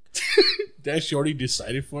truck. That she already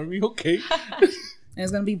decided for me. Okay. And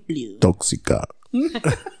it's gonna be blue. Toxica.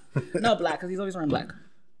 No, black, because he's always wearing black.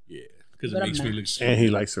 Yeah, because it But I'm makes me not. look And he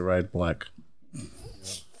likes to ride black.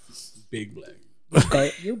 big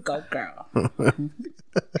black. You go, girl.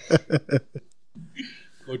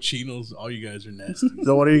 Cochinos, all you guys are nasty.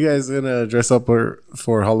 So what are you guys gonna dress up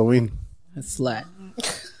for Halloween? A slut.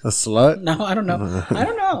 A slut? No, I don't know. I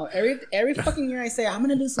don't know. Every fucking year I say I'm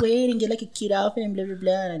gonna lose weight and get like a cute outfit and blah blah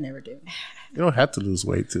blah, and I never do. You don't have to lose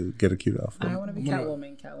weight to get a cute outfit. I want to be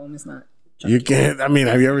Catwoman. Catwoman's not. You can't. I mean,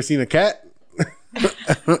 have you ever seen a cat?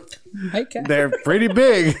 My cat. They're pretty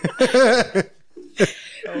big.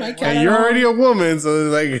 My cat. And you're already a woman, so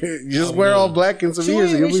like, just wear all black and some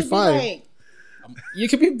ears, and you'll be fine. You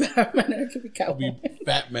could be Batman. I could be I'll be Catwoman.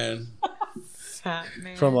 Batman. Fat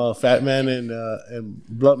man. From a Fat Man and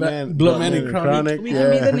Bloodman, Bloodman and Chronic. We can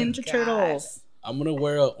be the Yeah. Ninja Turtles. I'm gonna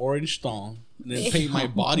wear an orange thong and then paint my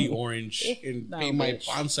body orange and No, paint my bitch.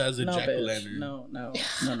 panza as a No, jack-o'-lantern. bitch. No.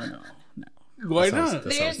 Why not?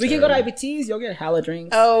 We can go to IBTs. You'll get hella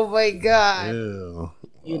drinks. Oh my god. Ew.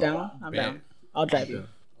 You down? I'm Bet. down. I'll drive you.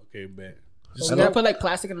 Okay, bet. We gotta put like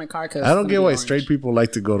plastic in my car because I don't get why straight people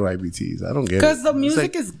like to go to IBTs. I don't get it. Because the It's music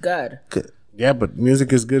like- is good. Yeah, but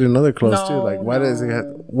music is good in other clubs too. Like, why does it have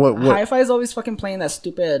what? Hi-Fi is always fucking playing that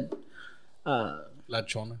stupid. La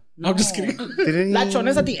Chona. No, I'm just kidding. La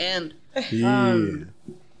Chona's at the end. Yeah.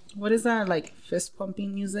 What is that? Like fist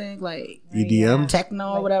pumping music, like EDM.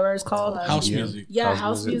 techno, or whatever it's called. House music. Yeah,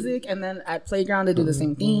 house music. And then at Playground they do the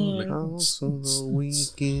same thing. House on the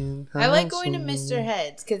weekend. I like house going to on Mr.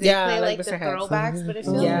 Heads because they Yeah, play I like like the Mr. Heads. throwbacks, but it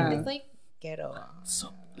feels Yeah. like it's like ghetto. So,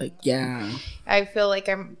 like, yeah. I feel like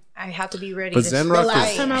I have to be ready But to Zenrock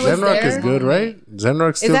last is time I was Zenrock is there- good, right?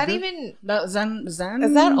 Zenrock's Is still that good? even No, Zen. is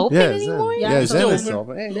that open Yeah, anymore? Zen. Yeah, Yeah, it's Zen still is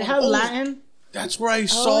open. still. Hey, They have Latin. That's where I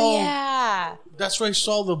saw. Oh yeah. That's where I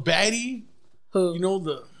saw the baddie. Who? You know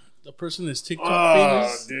the person that's TikTok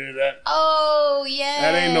famous. dude, that Oh yeah.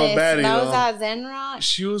 That ain't no baddie, That was though. at Zenrock.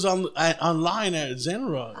 She was online at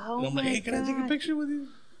Zenrock. Oh and I'm like, my hey, can I take a God. picture with you?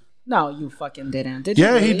 No, you fucking didn't. Did you?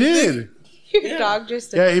 yeah, he really? did. Your dog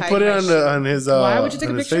just. Yeah, he put it on his. Why would you take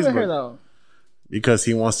a on his picture with her Facebook. though? Because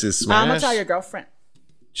he wants to smash. I'm gonna tell your girlfriend.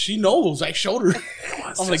 She knows. I showed her.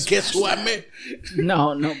 I'm like, guess who I met?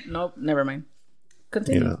 No, never mind.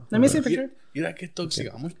 Continue. You know, Let me see a picture. You like get toxic?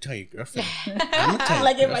 I'm gonna tell your girlfriend. I'm gonna tell your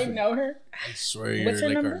Like if I girlfriend. know her, I swear What's you're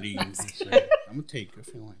her like number? Arlene. I swear. I'm gonna tell your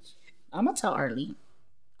girlfriend once. I'm gonna tell Arlene.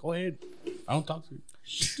 Go ahead. I don't talk to you.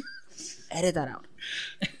 Edit that out.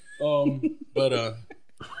 But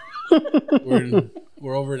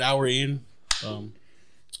we're over an hour in. I'd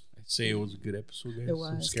say it was a good episode, guys. It Some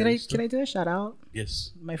was. scary Can I do a shout out?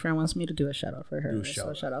 Yes. My friend wants me to do a shout out for her. Do a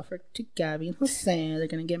So shout out. to Gabby and Jose. They're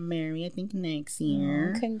gonna get married, I think, next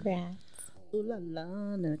year. Congrats. Ooh la la.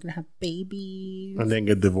 And they're gonna have babies. And then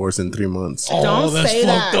get divorced in 3 months. Don't say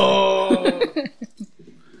that.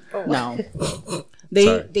 No.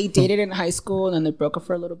 Sorry. They dated in high school and then they broke up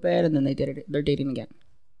for a little bit and then they're dating again.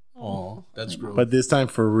 Oh, that's gross. But this time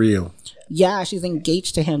for real. Yeah, she's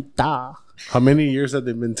engaged to him. Duh. How many years have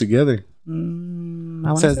they been together? I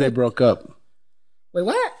wanna Since say- they broke up. Wait,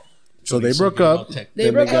 what? So they broke up. They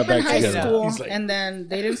Then broke got up in back high together. school He's like- and then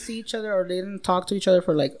they didn't see each other or they didn't talk to each other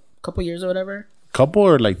for like a couple years or whatever. Couple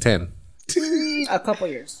or like 10? A couple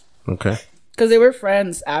years. Okay. Because they were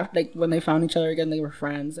friends after, like, when they found each other again, they were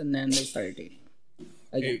friends and then they started dating.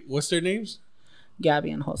 Hey, what's their names?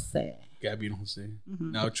 Gabby and Jose. Gabby and Jose.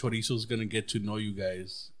 Mm-hmm. Now Chorizo's gonna get to know you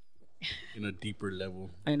guys in a deeper level.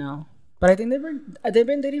 I know. But I think they've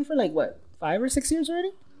been dating for like, what, 5 or 6 years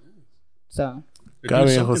already? So, They're Gabby doing and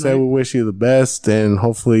something Jose, right. we wish you the best and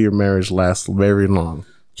hopefully your marriage lasts very long.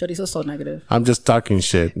 Chorizo's so negative. I'm just talking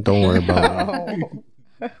shit. Don't worry about me.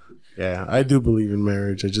 Yeah, I do believe in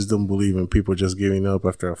marriage. I just don't believe in people just giving up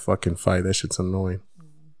after a fucking fight. That shit's annoying.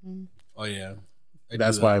 Oh yeah,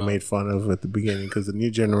 That's why I made fun of at the beginning, because the new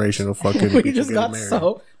generation of fucking We people just got married.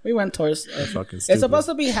 so we went towards. Fucking It's stupid. supposed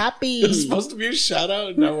to be happy. It's supposed to be a shout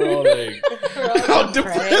out. Now we're all like, how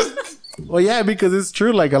depressed. Well, yeah, because it's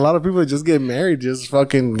true. Like, a lot of people just get married, just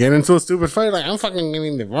fucking get into a stupid fight. Like, I'm fucking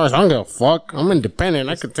getting divorced. I don't give a fuck. I'm independent.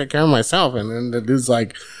 I can take care of myself. And then the dude's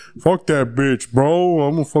like, fuck that bitch, bro.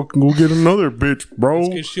 I'm gonna fucking go get another bitch, bro.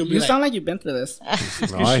 Because she'll be You like, sound like you've been through this.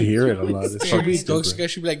 No, I hear it a lot. It's she'll fucking be stupid.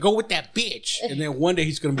 she'll be like, go with that bitch. And then one day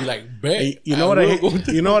he's going to be like, bet. You know what I will hate? go with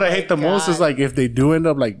You know what I hate the most is like if they do end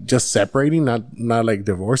up like just separating, not like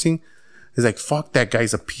divorcing. It's like, fuck, that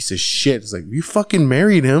guy's a piece of shit. It's like, you fucking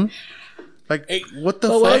married him. Like, what the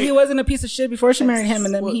But fuck? what if he wasn't a piece of shit before she married him,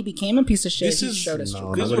 and then he became a piece of shit? This He is showed us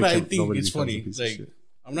No, this is nobody what I can- think nobody is becomes a funny. piece of Like, shit.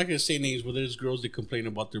 I'm not gonna say names, but there's girls that complain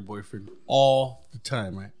about their boyfriend all the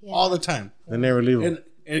time, right? All the time, They never leave him.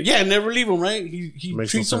 and yeah, never leave him, right? He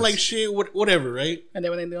Makes treats no them like sense. shit, whatever, right? And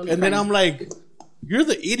then when they And then I'm like, you're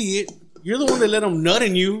the idiot. You're the one that let him nut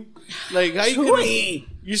in you. Like, how you gonna?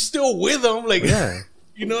 You're still with him, like, Yeah.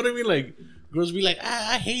 you know what I mean? Like, girls be like,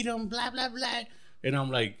 I hate him, blah blah blah, and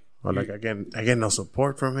I'm like, Or like I get no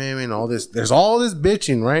support from him and all this. There's all this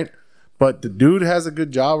bitching, right? But the dude has a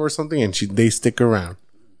good job or something, and they stick around.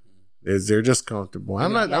 They're just comfortable.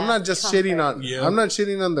 I'm not just shitting on. Yeah. I'm not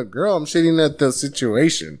shitting on the girl. I'm shitting at the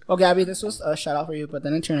situation. "Oh, Gabby, this was a shout out for you," but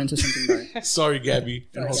then it turned into something dark. sorry, Gabby.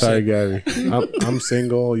 And Jose. Sorry, Gabby. I'm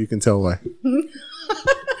single. You can tell why.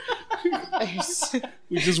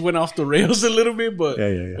 We just went off the rails a little bit, but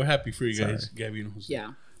Yeah. we're happy for you guys, Gabby and Jose.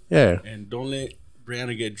 Yeah, Yeah. And don't let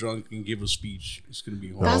Brianna get drunk and give a speech. It's gonna be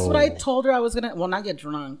horrible. that's what I told her I was gonna. Well, not get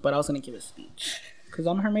drunk, but I was gonna give a speech because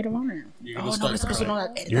I'm her maid of honor. You're gonna Oh, start no, we're supposed to know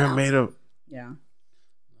crying. that. You're made of. Yeah.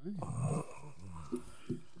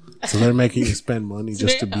 So they're making you spend money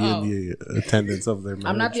just to be in the attendance of their marriage.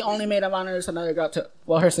 I'm not the only maid of honor. There's another girl too.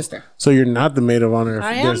 Well, her sister. So you're not the maid of honor. If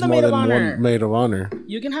I am there's the more maid of than honor. one maid of honor.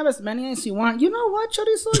 You can have as many as you want. You know what,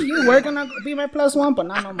 Chorizo? You were gonna be my plus one, but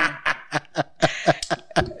not no more.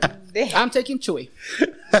 I'm taking Chewy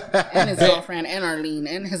and his girlfriend and Arlene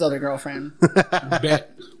and his other girlfriend.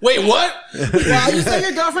 Bet. Wait, what? Well, you said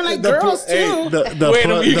your girlfriend like girls too. Hey, the Wait a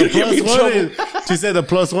minute, you're gonna get me in plus one. She said the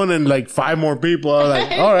plus one and like 5 more people. I was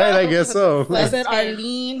like, all right, I guess so. I said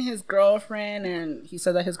Arlene, his girlfriend, and he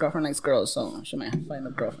said that his girlfriend likes girls, so she might find a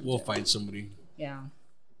girlfriend. We'll find somebody. Yeah.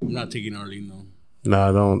 I'm not taking Arlene though. No,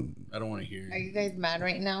 I don't. I don't want to hear Are it. you guys mad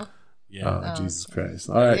right now? Oh, Jesus Christ.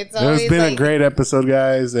 All right. It's It's always been a like- great episode,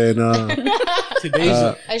 guys. And Today's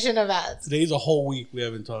I shouldn't have asked. today's a whole week we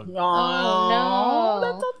haven't talked. Oh,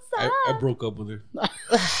 no. I broke up with her.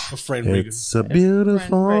 A friend breakup. it's a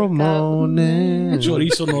beautiful morning.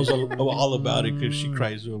 Chorizo knows all about it because she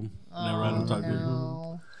cries to him. Never had him talk to her.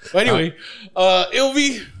 No. But anyway, it'll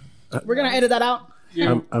be. We're gonna edit that out.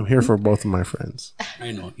 I'm here for both of my friends.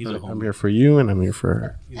 I know he's a I'm homie. here for you and I'm here for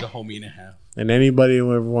her. He's a homie and a half. And anybody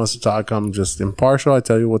who ever wants to talk, I'm just impartial. I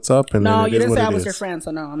tell you what's up. And No, then it you is didn't what say I it was is. your friend,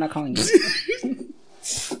 so no, I'm not calling you.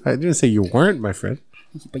 I didn't say you weren't my friend.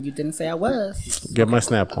 But you didn't say I was. Get my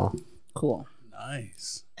snap on. Cool.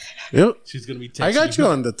 Nice. Yep. She's gonna be. Texting I got you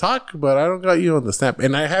on the talk, but I don't got you on the snap.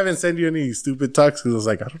 And I haven't sent you any stupid talks because I was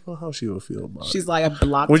like, I don't know how she will feel about it. She's like a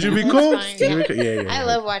block. Would you be cool? Fine, Would you be yeah. cool? Yeah. I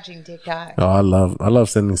love watching TikTok. Oh, I love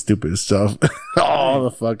sending stupid stuff all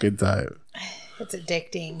the fucking time. It's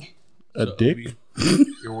addicting. A dick?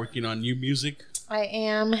 You're working on new music. I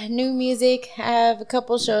am. New music. I have a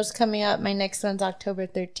couple shows coming up. My next one's October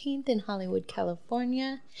 13th in Hollywood,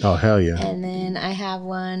 California. Oh hell yeah! And then I have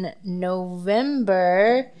one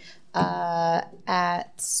November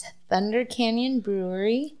at Thunder Canyon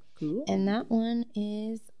Brewery. Cool. And that one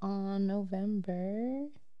is on November.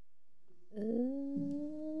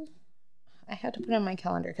 I have to put it on my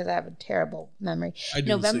calendar because I have a terrible memory. I do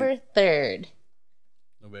November 3rd.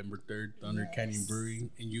 November 3rd, Thunder Canyon Brewery,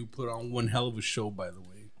 and you put on one hell of a show, by the way.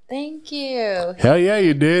 Thank you. Hell yeah,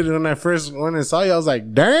 you did. When I first went and saw you, I was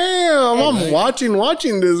like, damn, I'm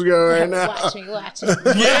watching this girl right now. Watch me.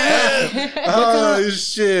 Yeah. Oh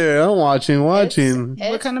shit, I'm watching. What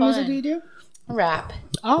It's kind of music fun. do you do? Rap.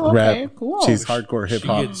 Oh, okay. Rap. Cool. She's hardcore hip She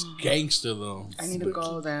hop. gets gangster though. I need to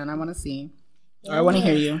go then. I want to see. Or I want to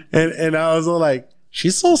hear you. And I was all like,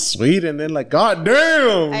 she's so sweet, and then like, god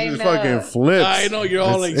damn, I she know. fucking flips. I know, you're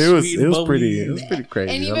all, like, it was sweet and bubbly. it was pretty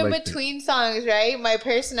crazy. And I even liked it. between songs, right? My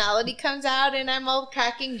personality comes out and I'm all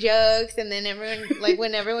cracking jokes. And then everyone, like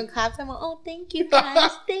when everyone claps, I'm like, oh, thank you guys.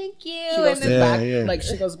 Thank you. She goes And then back, yeah. like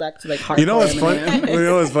she goes back to like hardcore. You know what's funny? Eminem. You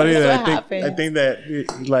know what's funny? That's That what I happened. think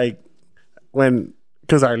that like when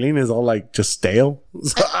because Arlene is all like just stale.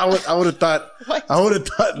 So I would have thought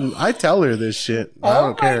I tell her this shit. I Oh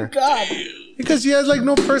don't my care god! because she has like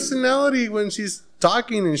no personality when she's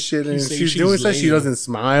talking and shit, and saying she's she's doing stuff. She lame. doesn't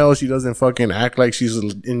smile. She doesn't fucking act like she's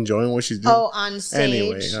enjoying what she's doing. Oh, on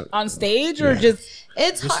stage. Anyway, On stage or just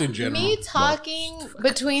It's Just hard. in general. Me talking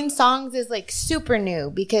between songs is like super new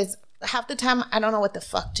because half the time I don't know what the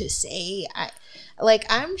fuck to say.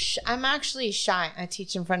 I'm actually shy. I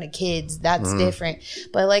teach in front of kids. That's different.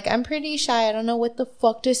 But like I'm pretty shy. I don't know what the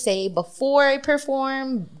fuck to say before I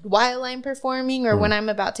perform, while I'm performing, or when I'm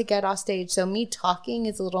about to get off stage. So me talking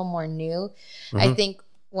is a little more new. I think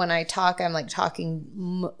when I talk, I'm like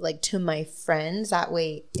talking like to my friends. That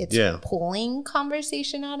way, it's pulling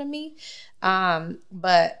conversation out of me.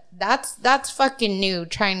 But that's fucking new.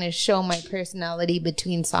 Trying to show my personality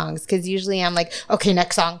between songs because usually I'm like, okay,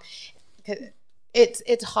 next song.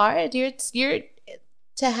 It's hard. You're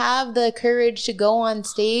to have the courage to go on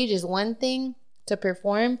stage is one thing to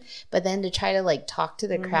perform, but then to try to like talk to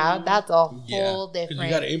the crowd, that's a whole different. You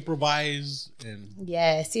got to improvise and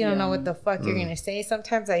yes, you don't know what the fuck you're gonna say.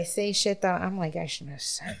 Sometimes I say shit that I'm like I shouldn't have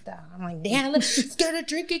said that. I'm like, damn, let's get a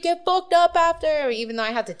drink and get fucked up after. Even though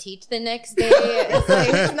I have to teach the next day, it's like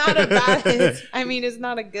it's not a bad. I mean, it's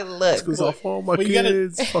not a good look. Because off all my But you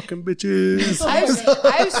kids, fucking bitches.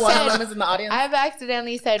 I've one of them said is in the audience. I've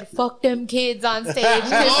accidentally said "fuck them kids" on stage.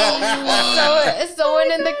 So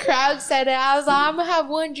someone in the crowd said it. I was like, I'm gonna have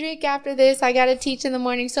one drink after this. I gotta teach in the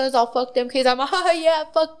morning, so it's all "fuck them kids." I'm like, oh yeah,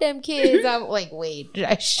 fuck them kids. I'm like, wait,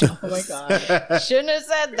 I Oh my god! shouldn't have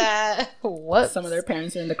said that. What? Some of their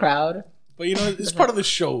parents are in the crowd. but you know it's part of the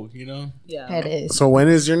show. You know, Yeah, It is. So when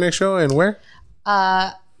is your next show and where?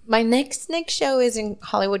 My next show is in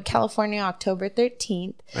Hollywood, California, October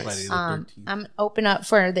 13th. Friday the 13th. I'm open up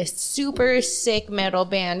for this super sick metal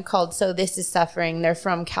band called So This Is Suffering. They're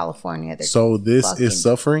from California. They're So this fucking is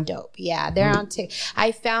suffering. dope. Yeah, they're on TikTok.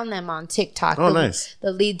 I found them on TikTok. Oh, nice.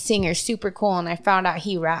 The lead singer, super cool, and I found out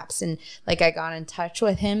he raps, and like I got in touch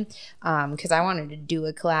with him because I wanted to do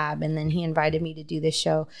a collab, and then he invited me to do this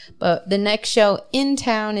show. But the next show in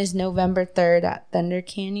town is November 3rd at Thunder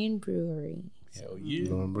Canyon Brewery. Hell yeah.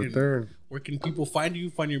 November And 3rd. Where can people find you?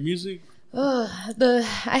 Find your music? I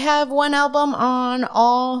have one album on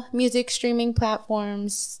all music streaming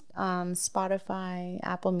platforms, Spotify,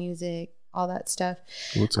 Apple Music, all that stuff.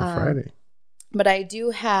 What's a Friday? But I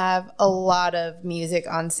do have a lot of music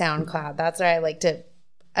on SoundCloud. That's where I like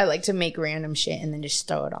to make random shit and then just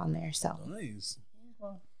throw it on there. So Nice.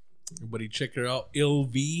 Everybody check her out.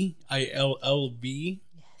 ILV.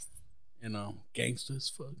 Yes. And gangsta as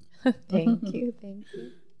fuck. thank you.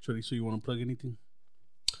 Shorty, so you want to plug anything?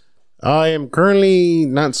 I am currently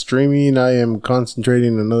not streaming. I am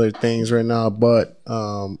concentrating on other things right now, but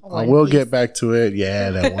I will get back to it. Yeah,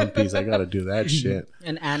 that One Piece. I gotta do that shit.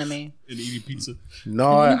 an anime. And eating pizza.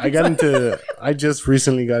 No, I just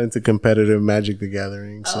recently got into competitive Magic the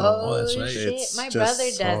Gathering. So Oh, that's right. shit. it's My just brother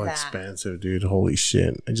does so that. expensive, dude. Holy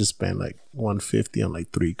shit. I just spent like $150 on like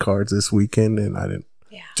 3 cards this weekend, and I didn't.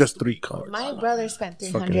 Yeah. Just 3 cards. My brother spent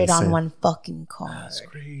fucking $300 on insane. one fucking card.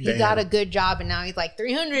 Crazy. He got a good job, and now he's like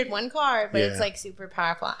 300 one card, but Yeah. it's like super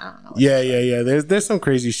powerful. I don't know. Yeah. There's some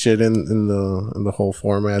crazy shit in the whole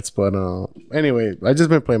formats, but anyway, I just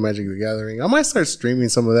been playing Magic the Gathering. I might start streaming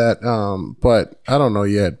some of that, but I don't know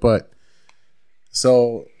yet. But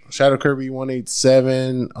so Shadow Kirby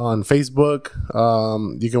 187 on Facebook.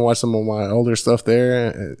 You can watch some of my older stuff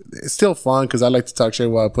there. It's still fun because I like to talk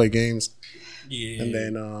shit while I play games. Yeah. And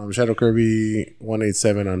then Shadow Kirby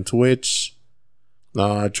 187 on Twitch.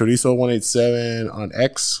 Chorizo 187 on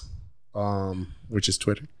X, which is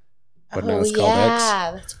Twitter. But now it's called X.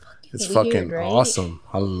 That's fucking It's weird, fucking right? awesome.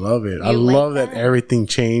 I love it. I You like love that that? everything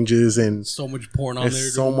changes and So much porn on there.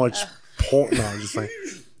 there's so dude. much porn. No, I'm just like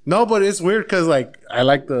no, but it's weird because like I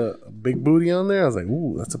like the big booty on there. I was like,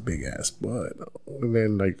 ooh, that's a big ass butt. And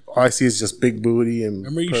then like all I see is just big booty and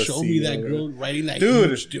Remember you showed me that girl riding that Dude,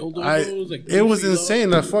 huge dildo? bro? Like it was 3 feet insane.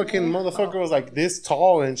 long. The fucking motherfucker was like this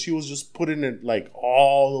tall, and she was just putting it like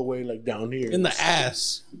all the way like down here In the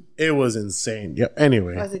ass. It was insane. Yeah.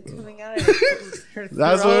 Anyway, Was it coming out of her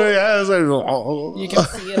that's throat? what. Yeah, I was like, oh. You can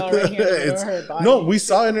see it all right here. It's- Her body. no, we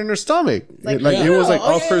saw it in her stomach. It was like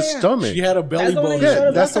off her stomach. She had a belly That's the one button. you showed Yeah,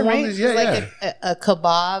 us that's the last one. time, That, right? yeah, Like a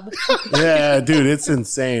kebab. yeah, dude, it's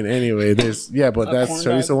insane. Anyway, there's but that's corn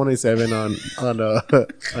Chorizo 187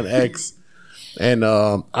 on X, and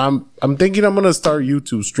I'm thinking I'm gonna start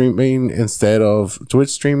YouTube streaming instead of Twitch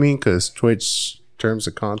streaming because Twitch terms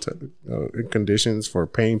of content conditions for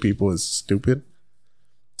paying people is stupid.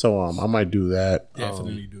 So I might do that.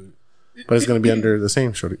 Definitely do it. But it's gonna be under the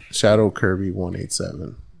same Shadow Kirby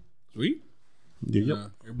 187. Sweet. Yep.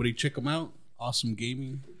 Everybody check them out. Awesome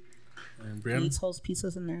gaming. And Brianna, Eats holes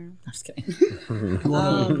pieces in there. I'm just kidding. you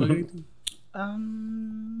want to plug anything? I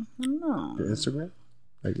don't know. Your Instagram?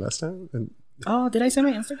 Like last time? And Oh, did I say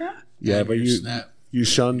my Instagram? yeah, but you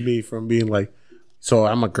shunned me from being like, so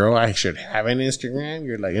I'm a girl, I should have an Instagram.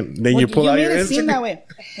 You're like, and then you pull out made your it seem that Instagram. way.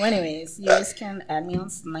 Well, anyways, you guys can add me on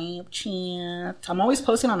Snapchat. I'm always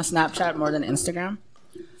posting on a Snapchat more than Instagram.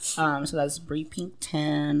 So that's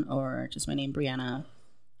BriePink10 or just my name Brianna,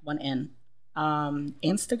 1N.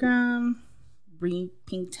 Instagram,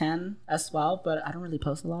 BriePink10 as well, but I don't really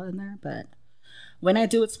post a lot in there. But when I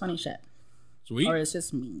do, it's funny shit, Sweet. or it's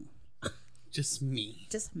just me, Just me.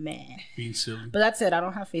 just me. Being silly. But that's it. I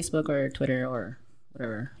don't have Facebook or Twitter or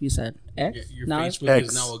whatever you said. X. Yeah, your Now it's- Facebook X.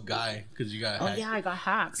 is now a guy because you got Oh hacked. yeah, I got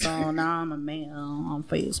hacked, so now I'm a male on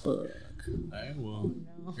Facebook. Alright, well,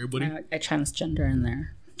 everybody I transgender in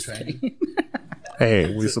there. try.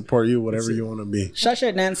 Hey, we support you, whatever you want to be. Shush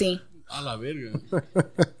it, Nancy. A la verga.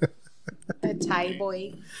 A Thai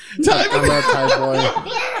boy. I'm not Thai boy.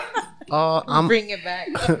 I'm. Bring it back.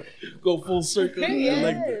 Go full circle. I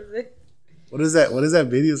like that. What is that? What does that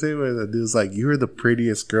video say where the dude's like, "You're the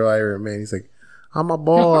prettiest girl I ever met." He's like, "I'm a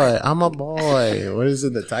boy. I'm a boy." What is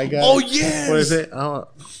it? The Thai guy? Oh, yes! What is it?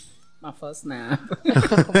 My first snap.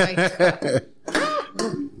 Oh my God.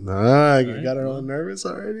 Nah, you got her all nervous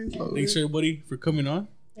already. So- Thanks everybody for coming on.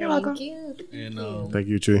 You're welcome. Thank you. And Thank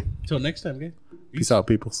you, Chewy. until next time, guys. Peace out,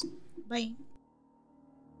 peoples. Bye.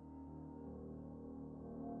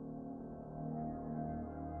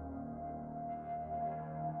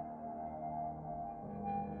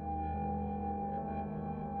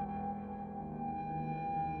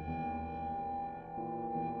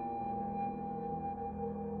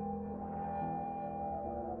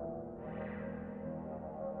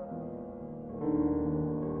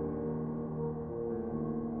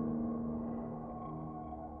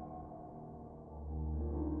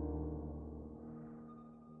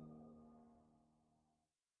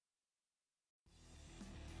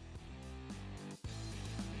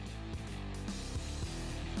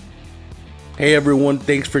 Hey everyone,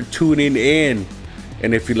 thanks for tuning in.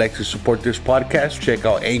 And if you'd like to support this podcast, check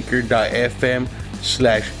out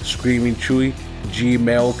anchor.fm/screamingchewy,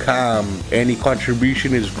 gmail.com. Any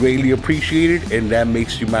contribution is greatly appreciated, and that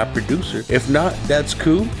makes you my producer. If not, that's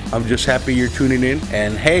cool. I'm just happy you're tuning in.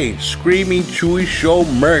 And hey, Screaming Chewy Show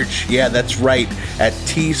merch. Yeah, that's right, at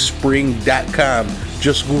teespring.com.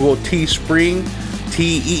 Just Google Teespring,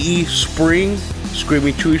 Tee Spring,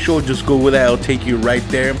 Screaming Chewy Show. Just go with that, it'll take you right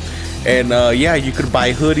there. And yeah, you could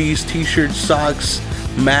buy hoodies, t-shirts, socks,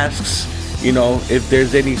 masks. You know, if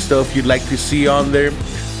there's any stuff you'd like to see on there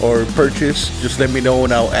or purchase, just let me know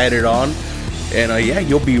and I'll add it on. And yeah,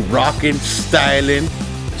 you'll be rocking, styling.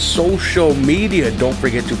 Social media, don't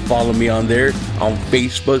forget to follow me on there on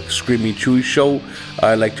Facebook, Screaming Chewy Show.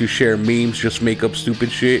 I like to share memes, just make up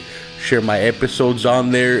stupid shit, share my episodes on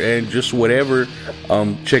there, and just whatever.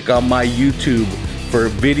 Check out my YouTube for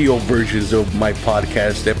video versions of my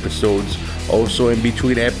podcast episodes. Also, in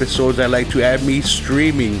between episodes, I like to add me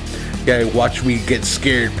streaming. Yeah, watch me get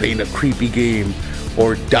scared playing a creepy game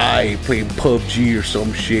or die playing PUBG or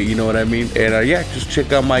some shit, you know what I mean? And yeah, just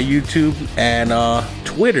check out my YouTube and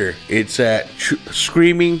Twitter. It's at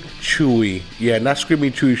Screaming Chewy. Yeah, not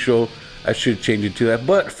Screaming Chewy Show. I should change it to that.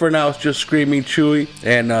 But for now, it's just Screaming Chewy.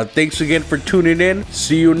 And thanks again for tuning in.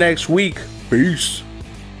 See you next week. Peace.